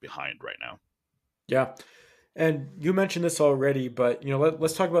when we're behind right now. Yeah. And you mentioned this already, but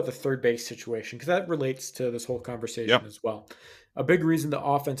let's talk about the third base situation because that relates to this whole Yeah. conversation as well. A big reason the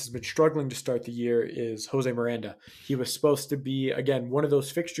offense has been struggling to start the year is Jose Miranda. He was supposed to be again one of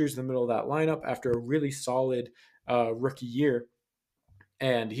those fixtures in the middle of that lineup after a really solid rookie year,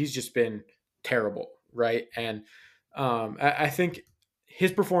 and he's just been terrible, right? And I think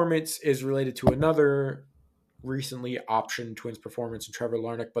his performance is related to another recently optioned Twins performance in Trevor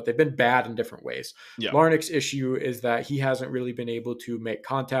Larnach, but they've been bad in different ways. Yeah. Larnach's issue is that he hasn't really been able to make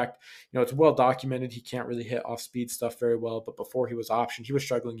contact. It's well documented he can't really hit off speed stuff very well, but before he was optioned, he was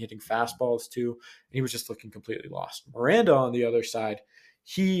struggling hitting fastballs too, and he was just looking completely lost. Miranda, on the other side,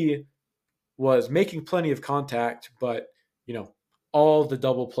 he was making plenty of contact, but you know, all the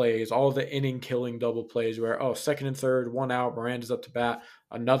double plays, all the inning killing double plays where, second and third, one out, Miranda's up to bat,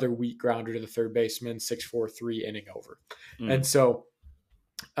 another weak grounder to the third baseman, 6-4-3 inning over. Mm. And so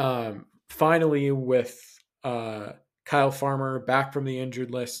finally, with Kyle Farmer back from the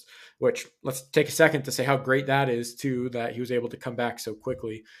injured list, which let's take a second to say how great that is, too, that he was able to come back so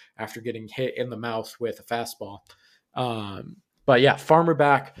quickly after getting hit in the mouth with a fastball. But yeah, Farmer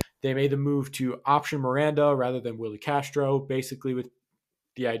back. They made the move to option Miranda rather than Willie Castro, basically with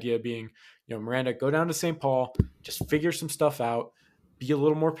the idea being, Miranda, go down to St. Paul, just figure some stuff out, be a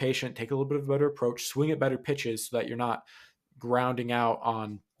little more patient, take a little bit of a better approach, swing at better pitches so that you're not grounding out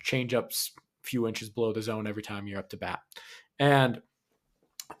on changeups a few inches below the zone every time you're up to bat. And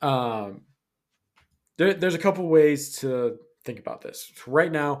um, there's a couple ways to think about this. So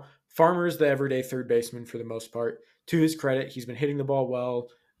right now, Farmer is the everyday third baseman for the most part. To his credit, he's been hitting the ball well.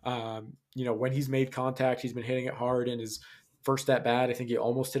 When he's made contact, he's been hitting it hard. In his first at bat, I think he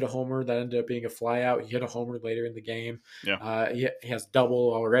almost hit a homer that ended up being a flyout. He hit a homer later in the game. Yeah. He has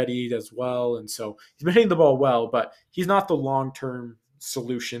double already as well, and so he's been hitting the ball well. But he's not the long-term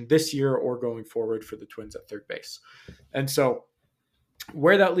solution this year or going forward for the Twins at third base. And so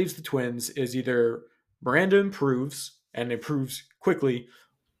where that leaves the Twins is either Miranda improves and improves quickly,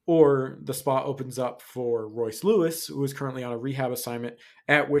 or the spot opens up for Royce Lewis, who is currently on a rehab assignment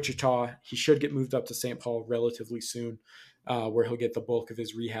at Wichita. He should get moved up to St. Paul relatively soon, where he'll get the bulk of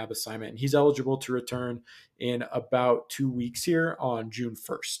his rehab assignment. And he's eligible to return in about 2 weeks here on June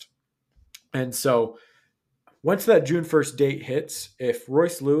 1st. And so once that June 1st date hits, if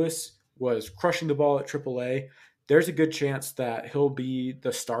Royce Lewis was crushing the ball at AAA, there's a good chance that he'll be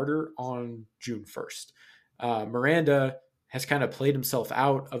the starter on June 1st. Miranda has kind of played himself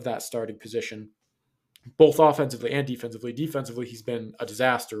out of that starting position, both offensively and defensively. Defensively, he's been a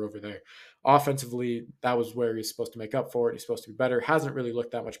disaster over there. Offensively, that was where he's supposed to make up for it. He's supposed to be better. Hasn't really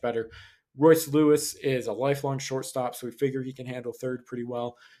looked that much better. Royce Lewis is a lifelong shortstop, so we figure he can handle third pretty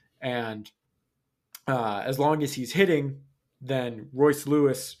well. And as long as he's hitting, then Royce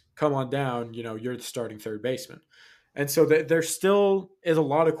Lewis, come on down, you're the starting third baseman. And so there still is a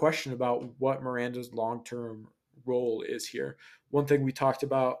lot of question about what Miranda's long-term role is here. One thing we talked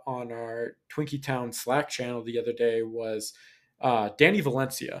about on our Twinkie Town Slack channel the other day was Danny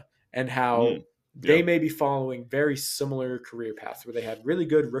Valencia and how Yeah. they may be following very similar career paths where they had really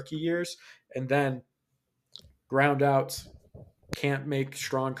good rookie years and then ground outs, can't make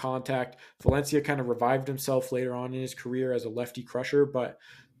strong contact. Valencia kind of revived himself later on in his career as a lefty crusher, but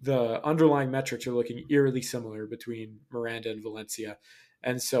the underlying metrics are looking eerily similar between Miranda and Valencia.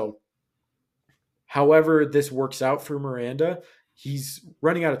 And so, however this works out for Miranda, he's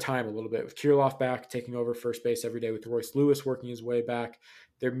running out of time a little bit with Kirilloff back, taking over first base every day with Royce Lewis working his way back.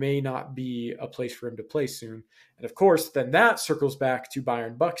 There may not be a place for him to play soon. And of course, then that circles back to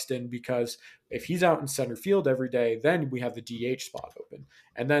Byron Buxton, because if he's out in center field every day, then we have the DH spot open.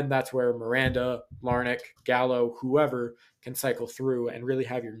 And then that's where Miranda, Larnach, Gallo, whoever can cycle through and really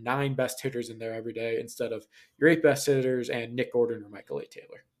have your 9 best hitters in there every day instead of your 8 best hitters and Nick Gordon or Michael A.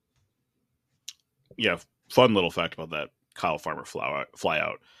 Taylor. Yeah, fun little fact about that Kyle Farmer fly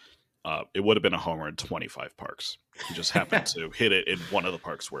out. It would have been a homer in 25 parks. He just happened to hit it in one of the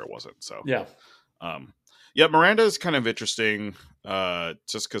parks where it wasn't. So yeah, Miranda is kind of interesting.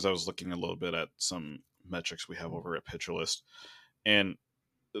 Just because I was looking a little bit at some metrics we have over at Pitcher List, and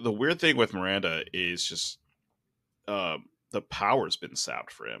the weird thing with Miranda is just the power's been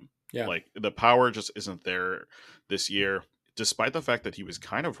sapped for him. Yeah, like the power just isn't there this year, despite the fact that he was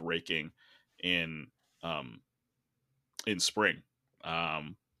kind of raking in spring.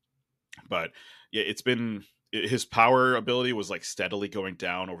 But yeah, his power ability was like steadily going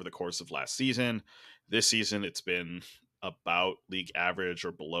down over the course of last season. This season, it's been about league average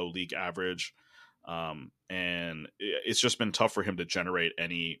or below league average. And it's just been tough for him to generate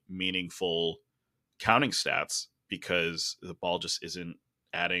any meaningful counting stats because the ball just isn't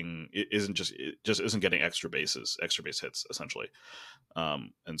adding, it just isn't getting extra base hits essentially.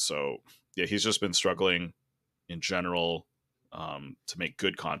 And so, yeah, he's just been struggling in general to make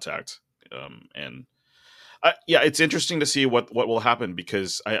good contact. And it's interesting to see what will happen,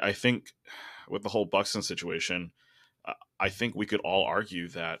 because I think with the whole Buxton situation, I think we could all argue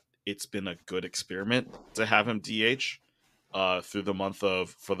that it's been a good experiment to have him DH for the month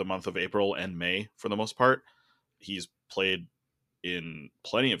of April and May for the most part. he's played in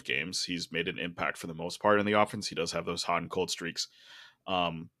plenty of games. He's made an impact for the most part in the offense. He does have those hot and cold streaks.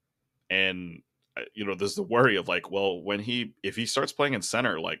 Um, and there's the worry of like, well, if he starts playing in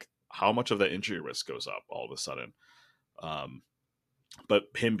center, like how much of that injury risk goes up all of a sudden. Um, but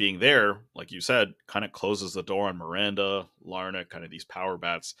him being there, like you said, kind of closes the door on Miranda, Larnach, kind of these power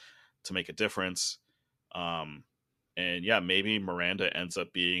bats to make a difference. Um, and yeah, maybe Miranda ends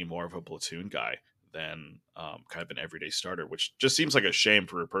up being more of a platoon guy than kind of an everyday starter, which just seems like a shame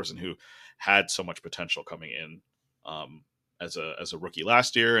for a person who had so much potential coming in as a rookie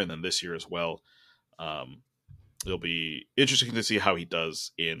last year and then this year as well. Um, it'll be interesting to see how he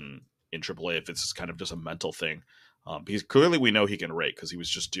does in AAA if it's kind of just a mental thing, because clearly we know he can rake because he was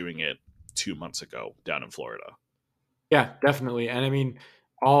just doing it 2 months ago down in Florida. Yeah, definitely. And I mean,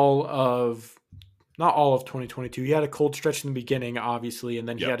 all of not all of 2022. He had a cold stretch in the beginning, obviously, and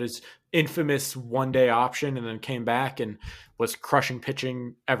then he Yep. had his infamous one day option and then came back and was crushing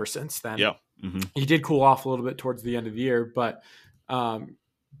pitching ever since then. Yeah. Mm-hmm. He did cool off a little bit towards the end of the year, but um,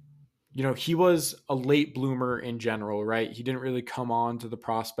 he was a late bloomer in general, right? He didn't really come on to the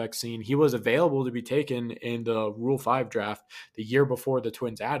prospect scene. He was available to be taken in the Rule 5 draft the year before the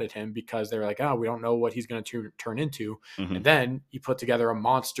Twins added him because they were like, oh, we don't know what he's going to turn into. Mm-hmm. And then he put together a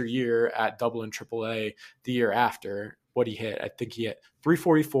monster year at Double and AAA the year after. What he hit, I think he hit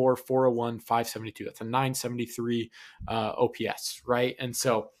 344, 401, 572. That's a 973 OPS, right? And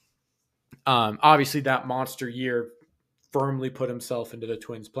so obviously that monster year firmly put himself into the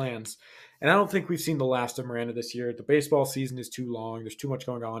Twins' plans. And I don't think we've seen the last of Miranda this year. The baseball season is too long. There's too much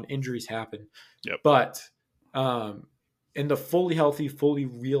going on. Injuries happen. Yep. But in the fully healthy, fully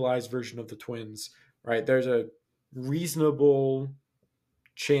realized version of the Twins, right, there's a reasonable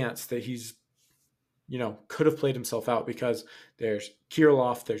chance that he's, could have played himself out because there's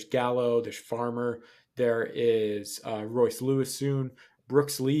Kirilloff, there's Gallo, there's Farmer, there is Royce Lewis soon.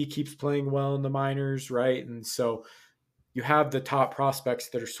 Brooks Lee keeps playing well in the minors, right? And so you have the top prospects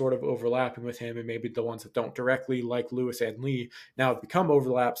that are sort of overlapping with him, and maybe the ones that don't directly, like Lewis and Lee, now have become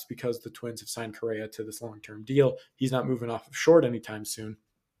overlaps because the Twins have signed Correa to this long-term deal. He's not moving off of short anytime soon.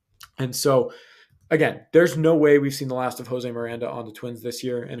 And so, again, there's no way we've seen the last of Jose Miranda on the Twins this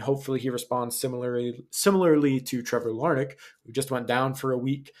year, and hopefully he responds similarly to Trevor Larnach, who just went down for a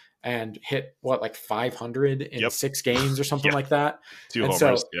week and hit like 500 in Yep. 6 games or something Yeah. like that. 2 and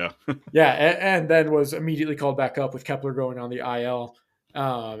homers. So, yeah. yeah, and then was immediately called back up with Kepler going on the IL.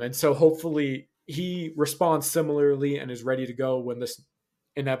 And so hopefully he responds similarly and is ready to go when this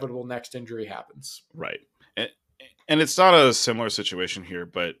inevitable next injury happens. Right. And it's not a similar situation here,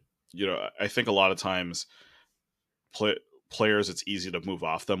 but I think a lot of times players, it's easy to move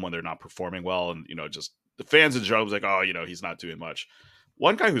off them when they're not performing well, and just the fans in general was like, oh, he's not doing much.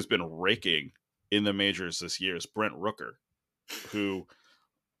 One guy who's been raking in the majors this year is Brent Rooker, who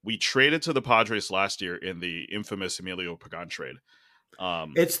we traded to the Padres last year in the infamous Emilio Pagan trade.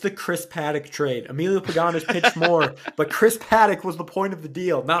 It's the Chris Paddock trade. Emilio Pagan has pitched more, but Chris Paddock was the point of the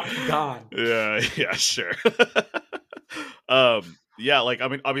deal, not Pagan. Yeah, sure. Yeah, like I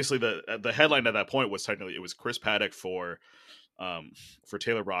mean, obviously the headline at that point was technically it was Chris Paddock for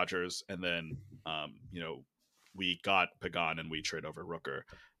Taylor Rogers, and then we got Pagan and we trade over Rooker.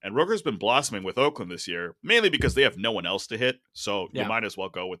 And Rooker's been blossoming with Oakland this year, mainly because they have no one else to hit. So you might as well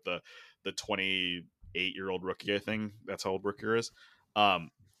go with the 28-year-old rookie, I think. That's how old Rooker is.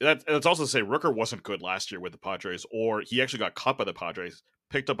 That's also to say Rooker wasn't good last year with the Padres, or he actually got cut by the Padres,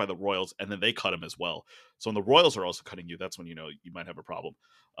 picked up by the Royals, and then they cut him as well. So when the Royals are also cutting you, that's when you might have a problem.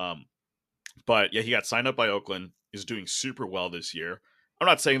 But yeah, he got signed up by Oakland, is doing super well this year. I'm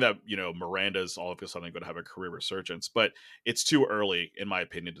not saying that, Miranda's all of a sudden going to have a career resurgence, but it's too early, in my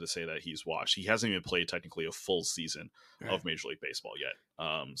opinion, to say that he's washed. He hasn't even played technically a full season of Major League Baseball yet.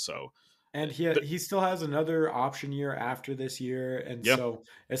 And he still has another option year after this year. And so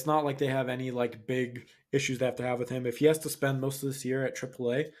it's not like they have any like big issues they have to have with him. If he has to spend most of this year at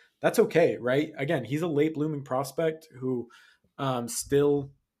AAA, that's okay, right? Again, he's a late blooming prospect who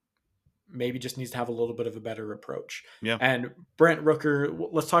still maybe just needs to have a little bit of a better approach. Yeah. And Brent Rooker,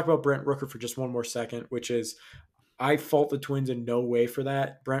 let's talk about Brent Rooker for just one more second, which is I fault the Twins in no way for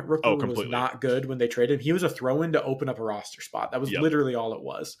that. Brent Rooker was not good when they traded him. He was a throw-in to open up a roster spot. That was literally all it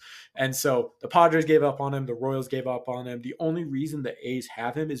was. And so the Padres gave up on him. The Royals gave up on him. The only reason the A's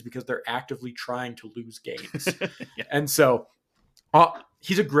have him is because they're actively trying to lose games. And so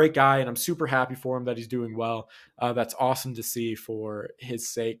he's a great guy, and I'm super happy for him that he's doing well. That's awesome to see for his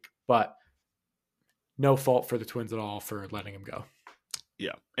sake. But no fault for the Twins at all for letting him go.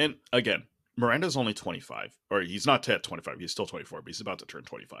 Yeah. And again, Miranda's only 25, or he's not at 25. He's still 24, but he's about to turn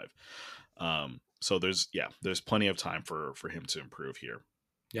 25. So there's plenty of time for him to improve here.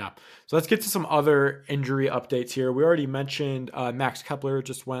 Yeah. So let's get to some other injury updates here. We already mentioned Max Kepler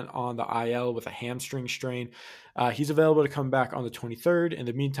just went on the IL with a hamstring strain. He's available to come back on the 23rd. In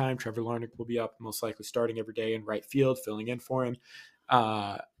the meantime, Trevor Larnach will be up, most likely starting every day in right field, filling in for him.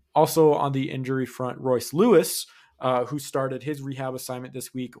 Uh, Also on the injury front, Royce Lewis, who started his rehab assignment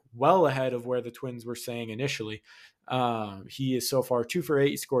this week, well ahead of where the Twins were saying initially. He is so far 2 for 8.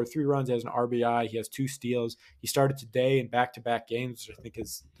 He scored 3 runs, he has an RBI, he has 2 steals. He started today in back-to-back games, which I think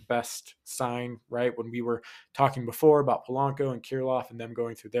is the best sign, right? When we were talking before about Polanco and Kirilloff and them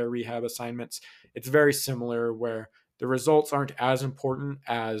going through their rehab assignments, it's very similar where the results aren't as important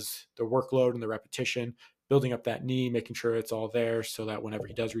as the workload and the repetition, building up that knee, making sure it's all there so that whenever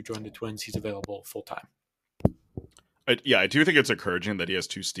he does rejoin the Twins, he's available full time. I do think it's encouraging that he has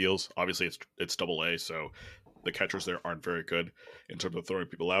 2 steals. Obviously, it's double A, so the catchers there aren't very good in terms of throwing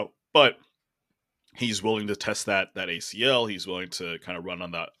people out. But he's willing to test that ACL. He's willing to kind of run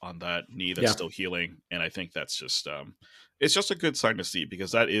on that knee that's still healing, and I think that's just it's just a good sign to see,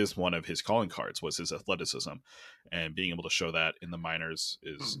 because that is one of his calling cards, was his athleticism, and being able to show that in the minors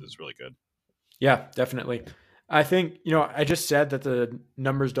is really good. Yeah, definitely. I think, I just said that the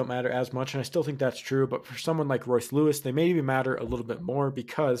numbers don't matter as much, and I still think that's true. But for someone like Royce Lewis, they maybe matter a little bit more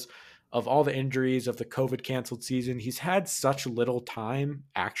because of all the injuries of the COVID canceled season. He's had such little time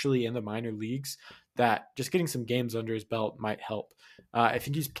actually in the minor leagues that just getting some games under his belt might help. I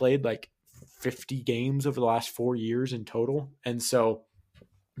think he's played like 50 games over the last 4 years in total. And so,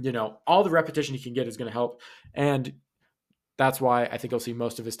 all the repetition he can get is going to help. And that's why I think he'll see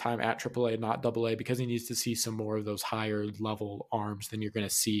most of his time at AAA, not AA, because he needs to see some more of those higher level arms than you're going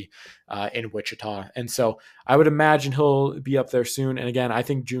to see in Wichita. And so I would imagine he'll be up there soon. And again, I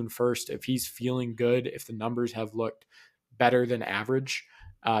think June 1st, if he's feeling good, if the numbers have looked better than average,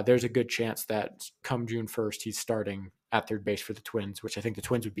 there's a good chance that come June 1st, he's starting at third base for the Twins, which I think the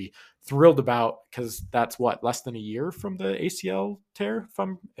Twins would be thrilled about, because that's less than a year from the ACL tear, if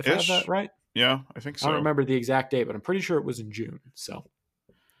I have that right. Yeah, I think so. I don't remember the exact date, but I'm pretty sure it was in June. So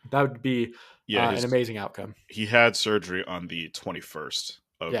that would be an amazing outcome. He had surgery on the 21st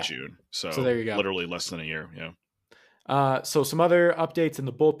of June. So there you go. Literally less than a year. Yeah. So some other updates in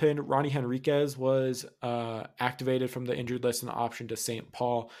the bullpen. Ronnie Henriquez was activated from the injured list and optioned to St.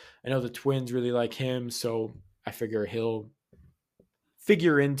 Paul. I know the Twins really like him, so I figure he'll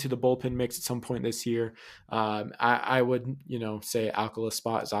figure into the bullpen mix at some point this year. I would, say Alcala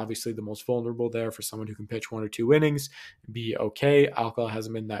spot is obviously the most vulnerable there for someone who can pitch 1 or 2 innings and be okay. Alcala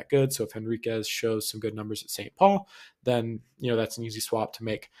hasn't been that good, so if Henriquez shows some good numbers at St. Paul, then that's an easy swap to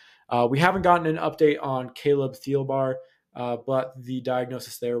make. We haven't gotten an update on Caleb Thielbar, but the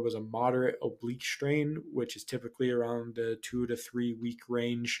diagnosis there was a moderate oblique strain, which is typically around the 2 to 3 week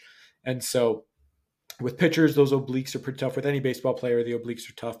range, and so with pitchers, those obliques are pretty tough. With any baseball player, the obliques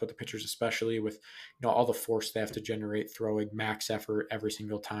are tough, but the pitchers especially, with all the force they have to generate throwing max effort every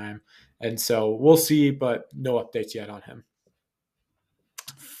single time. And so we'll see, but no updates yet on him.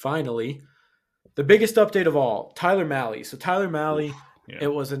 Finally, the biggest update of all, Tyler Mahle. So Tyler Mahle,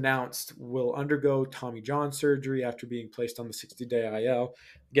 it was announced, will undergo Tommy John surgery after being placed on the 60-day IL.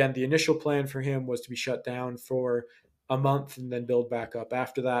 Again, the initial plan for him was to be shut down for a month and then build back up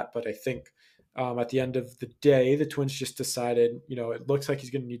after that. But I think at the end of the day, the Twins just decided, it looks like he's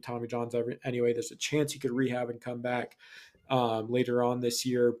going to need Tommy John's anyway. There's a chance he could rehab and come back later on this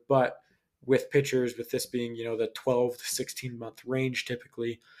year. But with pitchers, with this being, the 12 to 16 month range,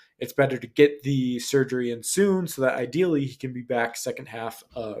 typically, it's better to get the surgery in soon so that ideally he can be back second half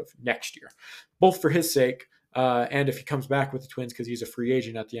of next year, both for his sake and if he comes back with the Twins because he's a free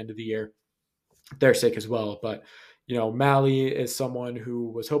agent at the end of the year, their sake as well. But Mahle is someone who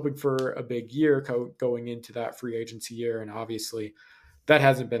was hoping for a big year going into that free agency year, and obviously that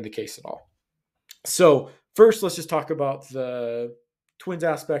hasn't been the case at all. So first, let's just talk about the Twins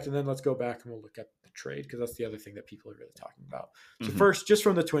aspect, and then let's go back and we'll look at the trade, because that's the other thing that people are really talking about. So first, just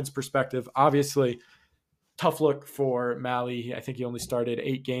from the Twins perspective, obviously tough look for Mahle. I think he only started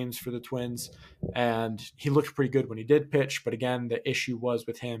 8 games for the Twins, and he looked pretty good when he did pitch. But again, the issue was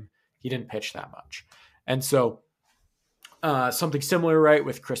with him, he didn't pitch that much. And so something similar, right,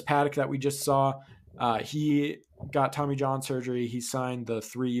 with Chris Paddock that we just saw. He got Tommy John surgery. He signed the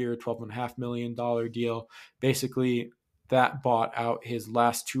 3-year, $12.5 million deal. Basically, that bought out his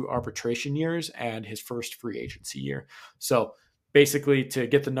last 2 arbitration years and his first free agency year. So basically, to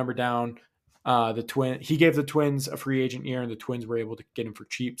get the number down, he gave the Twins a free agent year, and the Twins were able to get him for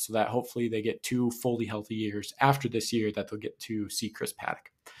cheap, so that hopefully they get 2 fully healthy years after this year that they'll get to see Chris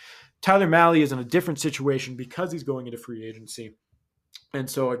Paddock. Tyler Mahle is in a different situation because he's going into free agency. And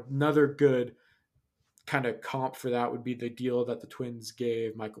so another good kind of comp for that would be the deal that the Twins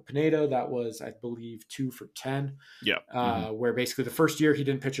gave Michael Pineda. That was, I believe, 2 for 10, Yeah. Mm-hmm. where basically the first year he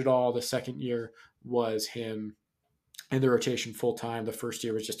didn't pitch at all. The second year was him in the rotation full time. The first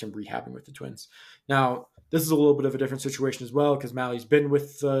year was just him rehabbing with the Twins. Now, this is a little bit of a different situation as well because Mally's been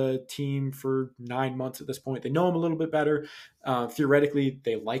with the team for 9 months at this point. They know him a little bit better. Theoretically,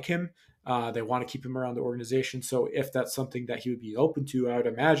 they like him. They want to keep him around the organization. So if that's something that he would be open to, I would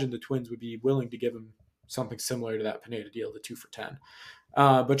imagine the Twins would be willing to give him something similar to that Pineda deal, the 2 for 10.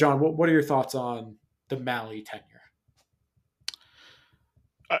 But John, what are your thoughts on the Mahle tenure?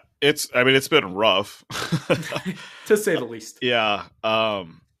 It's been rough. To say the least. Yeah.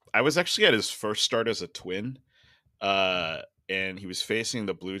 I was actually at his first start as a Twin. And he was facing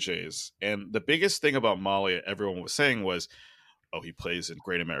the Blue Jays. And the biggest thing about Mahle, everyone was saying was, oh, he plays in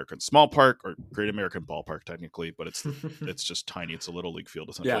Great American Small Park or Great American Ballpark technically, but it's just tiny. It's a little league field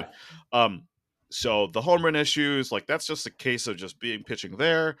essentially. Yeah. So the home run issues, like that's just a case of just being pitching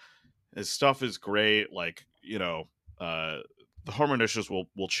there. His stuff is great. Like, the home run issues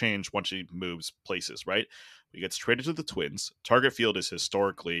will change once he moves places, right? He gets traded to the Twins. Target Field is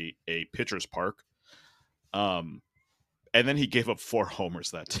historically a pitcher's park. And then he gave up 4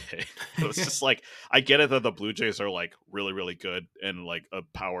 homers that day. It was just like, I get it that the Blue Jays are like really, really good and like a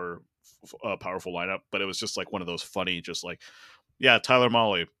powerful lineup, but it was just like one of those funny, just like, yeah, Tyler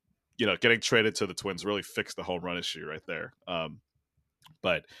Mahle, getting traded to the Twins really fixed the home run issue right there.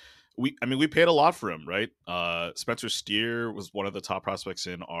 But we paid a lot for him, right? Spencer Steer was one of the top prospects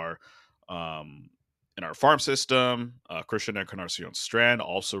in our farm system. Christian Encarnacion Strand,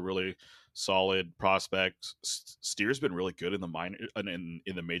 also really solid prospect. Steer's been really good in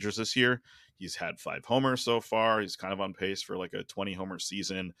the majors this year. He's had 5 homers so far. He's kind of on pace for like a 20 homer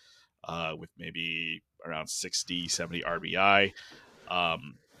season, with maybe around 60, 70 RBI.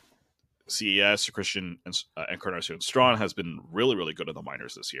 CES, Christian Encarnacion Strand, has been really, really good in the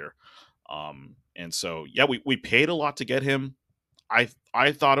minors this year. And so, yeah, we paid a lot to get him.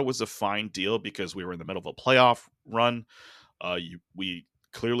 I thought it was a fine deal because we were in the middle of a playoff run. We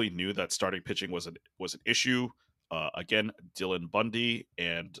clearly knew that starting pitching was an issue. Again, Dylan Bundy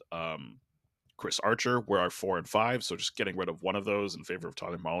and Chris Archer were our 4 and 5, so just getting rid of one of those in favor of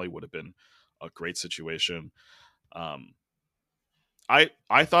Tyler Mahle would have been a great situation.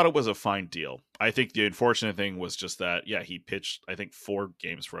 I thought it was a fine deal. I think the unfortunate thing was just that, yeah, he pitched, I think, 4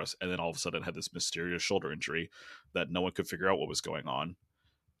 games for us, and then all of a sudden had this mysterious shoulder injury that no one could figure out what was going on.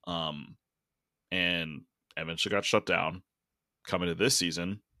 And eventually got shut down. Coming to this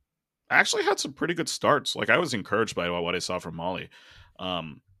season, I actually had some pretty good starts. Like, I was encouraged by what I saw from Mahle.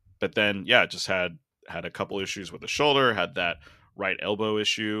 But then, yeah, just had a couple issues with the shoulder, had that right elbow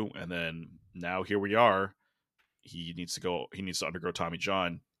issue, and then now here we are. He needs to undergo Tommy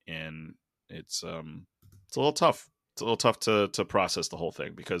John, and it's a little tough. It's a little tough to process the whole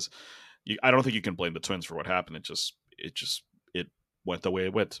thing because I don't think you can blame the Twins for what happened. It went the way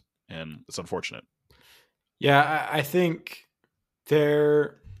it went, and it's unfortunate. Yeah, I think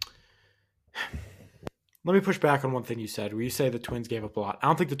let me push back on one thing you said, where you say the Twins gave up a lot. I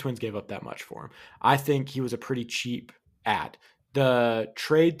don't think the Twins gave up that much for him. I think he was a pretty cheap ad. The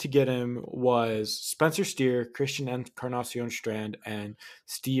trade to get him was Spencer Steer, Christian Encarnacion Strand, and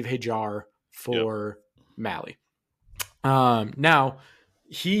Steve Hajar for Mahle. Now,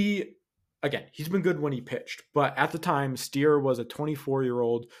 he's been good when he pitched, but at the time, Steer was a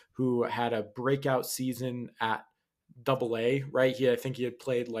 24-year-old who had a breakout season at Double-A, right? I think he had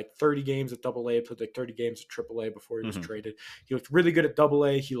played like 30 games at Double-A, played like 30 games at Triple-A before he was traded. He looked really good at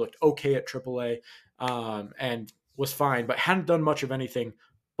Double-A. He looked okay at Triple-A, and was fine, but hadn't done much of anything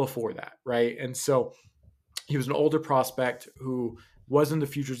before that, right? And so he was an older prospect who was in the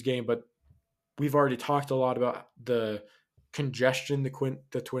futures game, but we've already talked a lot about the congestion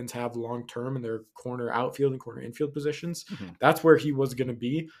the Twins have long term in their corner outfield and corner infield positions. That's where he was going to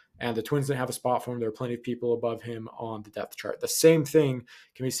be, and the Twins didn't have a spot for him. There were plenty of people above him on the depth chart. The same thing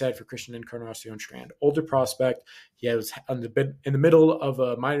can be said for Christian Encarnacion Strand. Older prospect. He was in the middle of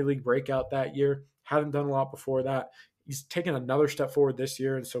a minor league breakout that year. Hadn't done a lot before that. He's taken another step forward this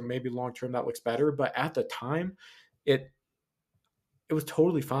year, and so maybe long term that looks better. But at the time, it was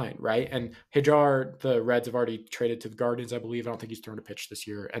totally fine, right? And Hajar, the Reds have already traded to the Guardians, I believe. I don't think he's thrown a pitch this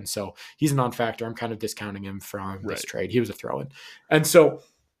year, and so he's a non-factor. I'm kind of discounting him from this trade. He was a throw-in, and so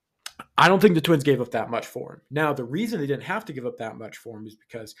I don't think the Twins gave up that much for him. Now, the reason they didn't have to give up that much for him is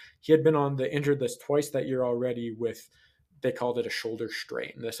because he had been on the injured list twice that year already with, they called it a shoulder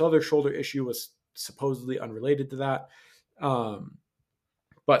strain. This other shoulder issue was supposedly unrelated to that.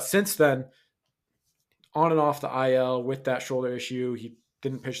 But since then, on and off the IL with that shoulder issue, he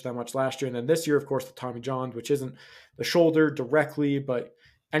didn't pitch that much last year. And then this year, of course, the Tommy John, which isn't the shoulder directly, but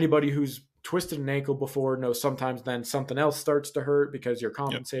anybody who's twisted an ankle before knows sometimes then something else starts to hurt because you're Yep.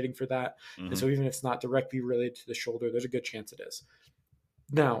 compensating for that. And Hmm. so even if it's not directly related to the shoulder, there's a good chance it is.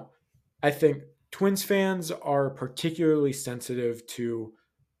 Now, I think Twins fans are particularly sensitive to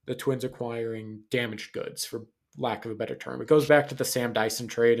the Twins acquiring damaged goods, for lack of a better term. It goes back to the Sam Dyson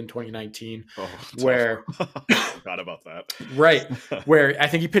trade in 2019, Oh, tough. where Forgot about that. right, where I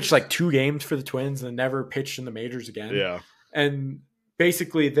think he pitched like 2 games for the Twins and never pitched in the majors again. Yeah. And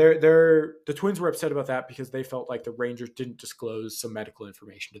basically, the Twins were upset about that because they felt like the Rangers didn't disclose some medical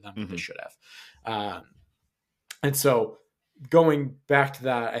information to them that they should have. And so going back to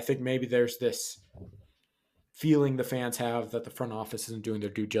that, I think maybe there's this feeling the fans have that the front office isn't doing their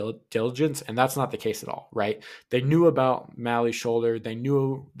due diligence, and that's not the case at all, right? They knew about Mahle's shoulder. They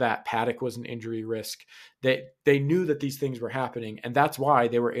knew that Paddock was an injury risk. They knew that these things were happening, and that's why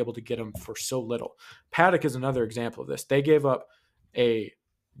they were able to get him for so little. Paddock is another example of this. They gave up a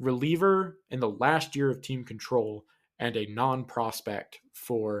reliever in the last year of team control and a non-prospect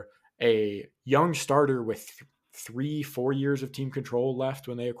for a young starter with 3-4 years of team control left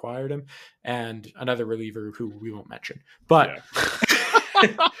when they acquired him, and another reliever who we won't mention. But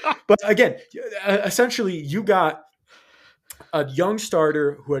Yeah. but again, essentially you got a young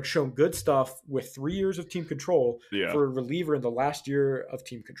starter who had shown good stuff with 3 years of team control Yeah. for a reliever in the last year of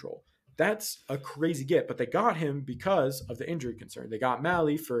team control. That's a crazy get, but they got him because of the injury concern. They got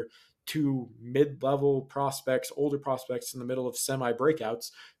Mahle for 2 mid-level prospects, older prospects in the middle of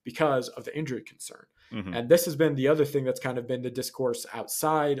semi-breakouts because of the injury concern. Mhm. And this has been the other thing that's kind of been the discourse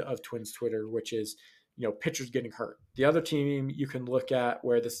outside of Twins Twitter, which is, pitchers getting hurt. The other team you can look at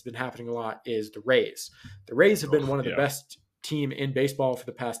where this has been happening a lot is the Rays. The Rays have been one of the Yeah. best team in baseball for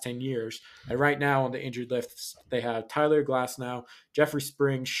the past 10 years. And right now on the injured list, they have Tyler Glasnow, Jeffrey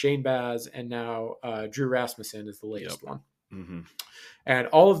Springs, Shane Baz, and now Drew Rasmussen is the latest one. Mhm. And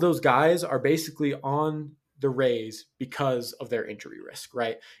all of those guys are basically on the Rays because of their injury risk,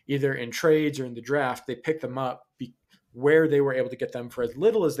 right? Either in trades or in the draft, they pick them up where they were able to get them for as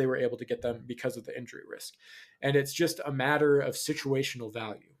little as they were able to get them because of the injury risk. And it's just a matter of situational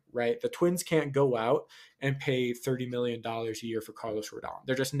value, right? The Twins can't go out and pay $30 million a year for Carlos Rodon.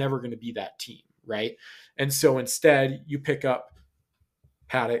 They're just never going to be that team, right? And so instead, you pick up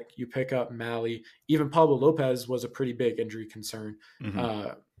Paddock, you pick up Mahle. Even Pablo Lopez was a pretty big injury concern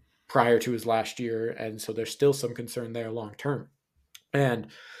prior to his last year. And so there's still some concern there long term. And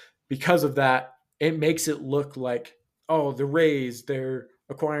because of that, it makes it look like, oh, the Rays, they're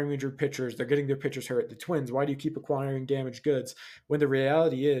acquiring injured pitchers. They're getting their pitchers hurt. The Twins, why do you keep acquiring damaged goods? When the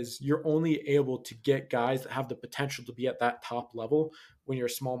reality is you're only able to get guys that have the potential to be at that top level when you're a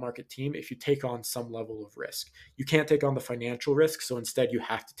small market team if you take on some level of risk. You can't take on the financial risk, so instead you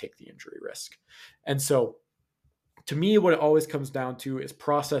have to take the injury risk. And so to me, what it always comes down to is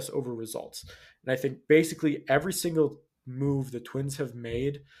process over results. And I think basically every single move the Twins have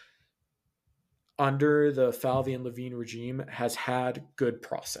made under the Falvey and Levine regime has had good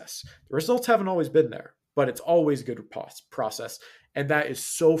process. The results haven't always been there, but it's always good process. And that is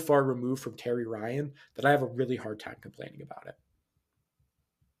so far removed from Terry Ryan that I have a really hard time complaining about it.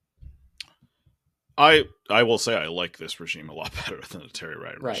 I will say I like this regime a lot better than the Terry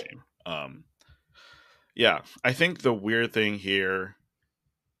Ryan regime. Yeah, I think the weird thing here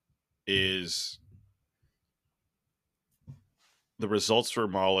is the results for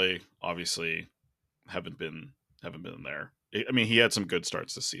Mahle obviously haven't been there. I mean, he had some good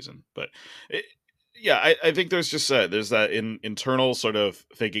starts this season, but I think there's just there's that internal sort of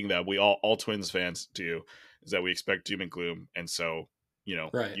thinking that we all Twins fans do, is that we expect doom and gloom, and so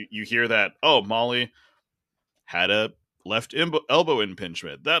you hear that, oh, Mahle had a left elbow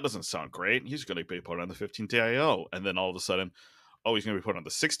impingement. That doesn't sound great. He's going to be put on the 15-day IL, and then all of a sudden, oh, he's going to be put on the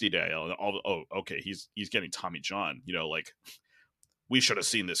 60-day IL, and okay, he's getting Tommy John. Like, we should have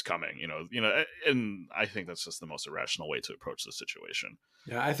seen this coming. And I think that's just the most irrational way to approach the situation.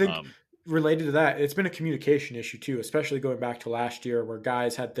 Yeah, I think related to that, it's been a communication issue too, especially going back to last year where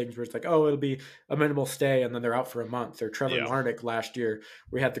guys had things where it's like, oh, it'll be a minimal stay, and then they're out for a month. Or Trevor Larnach last year,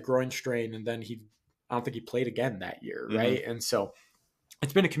 we had the groin strain, and then I don't think he played again that year, right? And so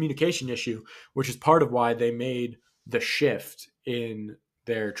it's been a communication issue, which is part of why they made the shift in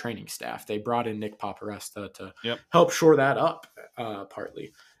their training staff. They brought in Nick Paparesta to help shore that up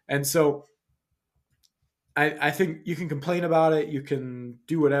partly. And so I think you can complain about it, you can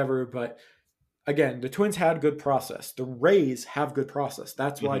do whatever, but again, the Twins had good process. The Rays have good process.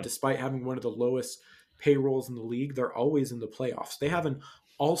 That's why despite having one of the lowest payrolls in the league, they're always in the playoffs. They have an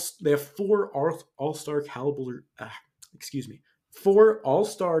they have all-star caliber excuse me, 4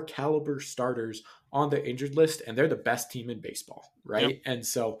 all-star caliber starters on the injured list, and they're the best team in baseball, Yeah. right? And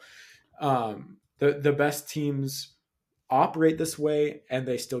so the best teams operate this way and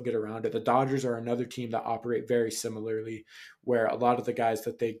they still get around it. The Dodgers are another team that operate very similarly, where a lot of the guys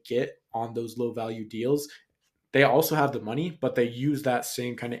that they get on those low value deals, they also have the money, but they use that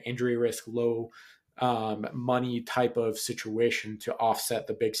same kind of injury risk, low money type of situation to offset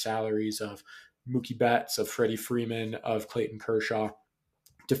the big salaries of Mookie Betts, of Freddie Freeman, of Clayton Kershaw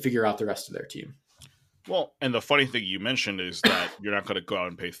to figure out the rest of their team. Well, and the funny thing you mentioned is that you're not going to go out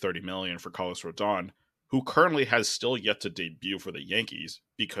and pay 30 million for Carlos Rodon, who currently has still yet to debut for the Yankees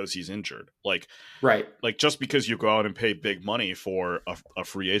because he's injured. Right. Like just because you go out and pay big money for a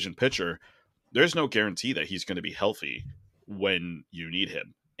free agent pitcher, there's no guarantee that he's going to be healthy when you need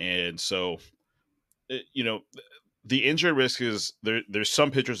him. And so, you know, the injury risk is there. There's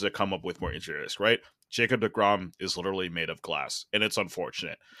some pitchers that come up with more injury risk, right? Jacob DeGrom is literally made of glass, and it's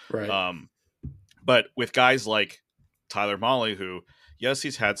unfortunate. Right. Um, but with guys like Tyler Mahle, who, yes,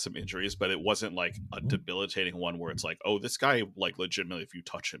 he's had some injuries, but it wasn't like a debilitating one where it's like, oh, this guy, like, legitimately, if you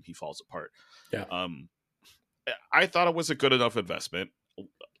touch him, he falls apart. Yeah. Um, I thought it was a good enough investment.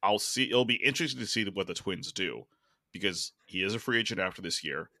 I'll see. It'll be interesting to see what the Twins do because he is a free agent after this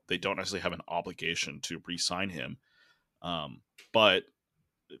year. They don't necessarily have an obligation to re-sign him. But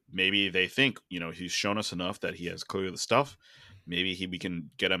maybe they think, he's shown us enough that he has clearly the stuff. Maybe we can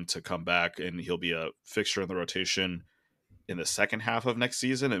get him to come back and he'll be a fixture in the rotation in the second half of next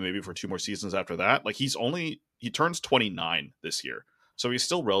season and maybe for 2 more seasons after that. Like he turns 29 this year. So he's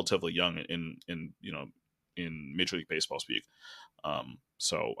still relatively young in Major League Baseball speak.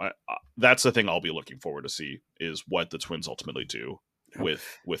 So that's the thing I'll be looking forward to see is what the Twins ultimately do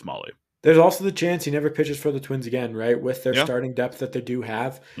with Mahle. There's also the chance he never pitches for the Twins again, right? With their Yeah. starting depth that they do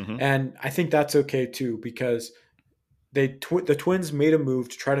have. Mm-hmm. And I think that's okay too, because the Twins made a move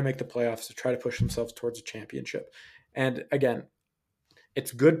to try to make the playoffs, to try to push themselves towards a championship. And again,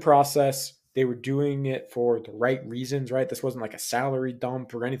 it's good process. They were doing it for the right reasons, right? This wasn't like a salary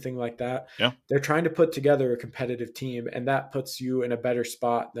dump or anything like that. Yeah. They're trying to put together a competitive team, and that puts you in a better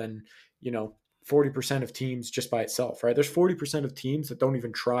spot than, 40% of teams just by itself, right? There's 40% of teams that don't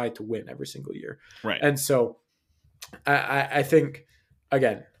even try to win every single year. Right. And so I think,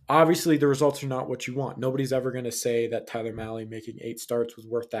 again, obviously the results are not what you want. Nobody's ever going to say that Tyler Mahle making 8 starts was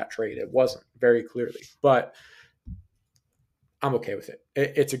worth that trade. It wasn't, very clearly. But I'm okay with it.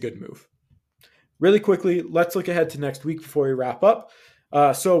 It's a good move. Really quickly, let's look ahead to next week before we wrap up.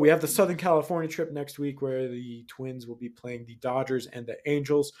 So we have the Southern California trip next week where the Twins will be playing the Dodgers and the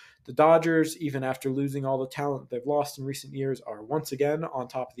Angels. The Dodgers, even after losing all the talent they've lost in recent years, are once again on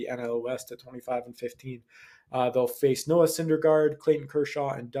top of the NL West at 25-15. They'll face Noah Syndergaard, Clayton Kershaw,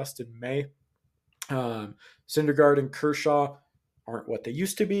 and Dustin May. Syndergaard and Kershaw aren't what they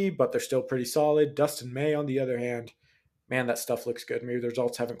used to be, but they're still pretty solid. Dustin May, on the other hand, man, that stuff looks good. Maybe the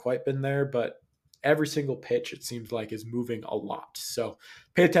results haven't quite been there, but every single pitch, it seems like, is moving a lot. So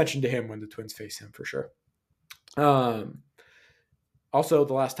pay attention to him when the Twins face him for sure. Also,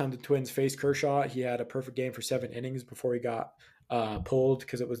 the last time the Twins faced Kershaw, he had a perfect game for 7 innings before he got pulled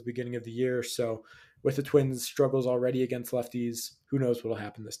because it was the beginning of the year. So with the Twins' struggles already against lefties, who knows what will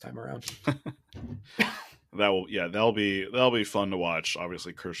happen this time around. That'll be fun to watch.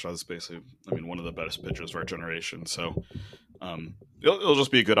 Obviously, Kershaw's basically, one of the best pitchers of our generation. So it'll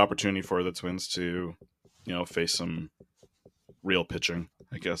just be a good opportunity for the Twins to, face some real pitching,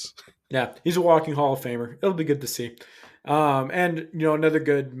 I guess. Yeah, he's a walking Hall of Famer. It'll be good to see. And, another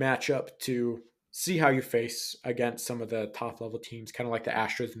good matchup to see how you face against some of the top level teams, kind of like the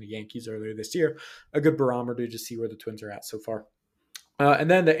Astros and the Yankees earlier this year. A good barometer to see where the Twins are at so far.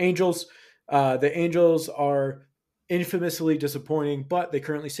 And then the Angels. The Angels are infamously disappointing, but they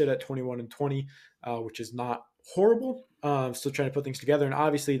currently sit at 21-20, which is not horrible. Still trying to put things together. And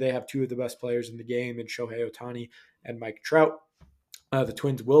obviously they have 2 of the best players in the game in Shohei Ohtani and Mike Trout. The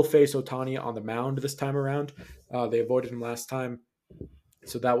Twins will face Ohtani on the mound this time around. They avoided him last time,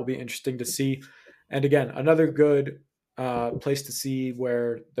 so that will be interesting to see. And again, another good place to see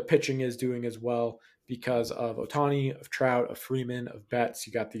where the pitching is doing as well because of Ohtani, of Trout, of Freeman, of Betts.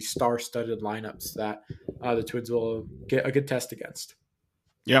 You got these star-studded lineups that the Twins will get a good test against.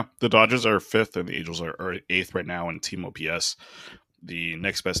 Yeah, the Dodgers are 5th and the Angels are 8th right now in team OPS. The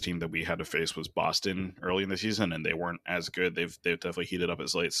next best team that we had to face was Boston early in the season, and they weren't as good. They've definitely heated up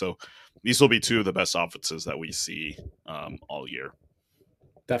as late. So these will be 2 of the best offenses that we see all year.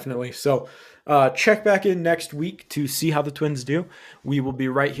 Definitely. So check back in next week to see how the Twins do. We will be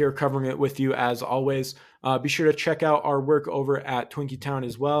right here covering it with you as always. Be sure to check out our work over at Twinkie Town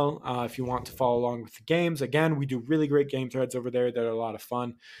as well if you want to follow along with the games. Again, we do really great game threads over there that are a lot of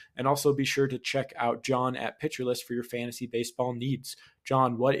fun. And also be sure to check out John at Pitcher List for your fantasy baseball needs.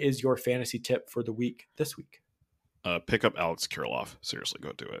 John, what is your fantasy tip for the week this week? Pick up Alex Kirilloff. Seriously,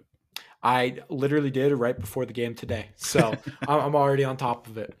 go do it. I literally did right before the game today, so I'm already on top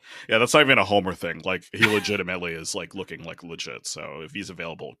of it. Yeah, that's not even a homer thing. Like, he legitimately is like looking like legit. So if he's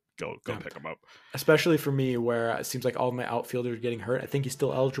available, go pick him up. Especially for me, where it seems like all of my outfielders are getting hurt. I think he's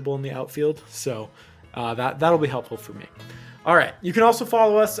still eligible in the outfield, so that'll be helpful for me. All right. You can also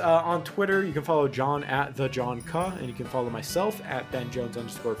follow us on Twitter. You can follow John at the John Ka, and you can follow myself at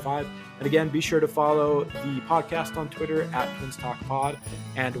BenJones_5. And again, be sure to follow the podcast on Twitter at Twins Talk Pod,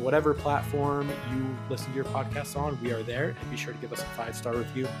 and whatever platform you listen to your podcasts on, we are there. And be sure to give us a 5-star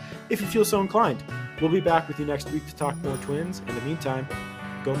review if you feel so inclined. We'll be back with you next week to talk more Twins. In the meantime,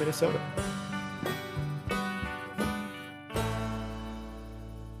 go Minnesota.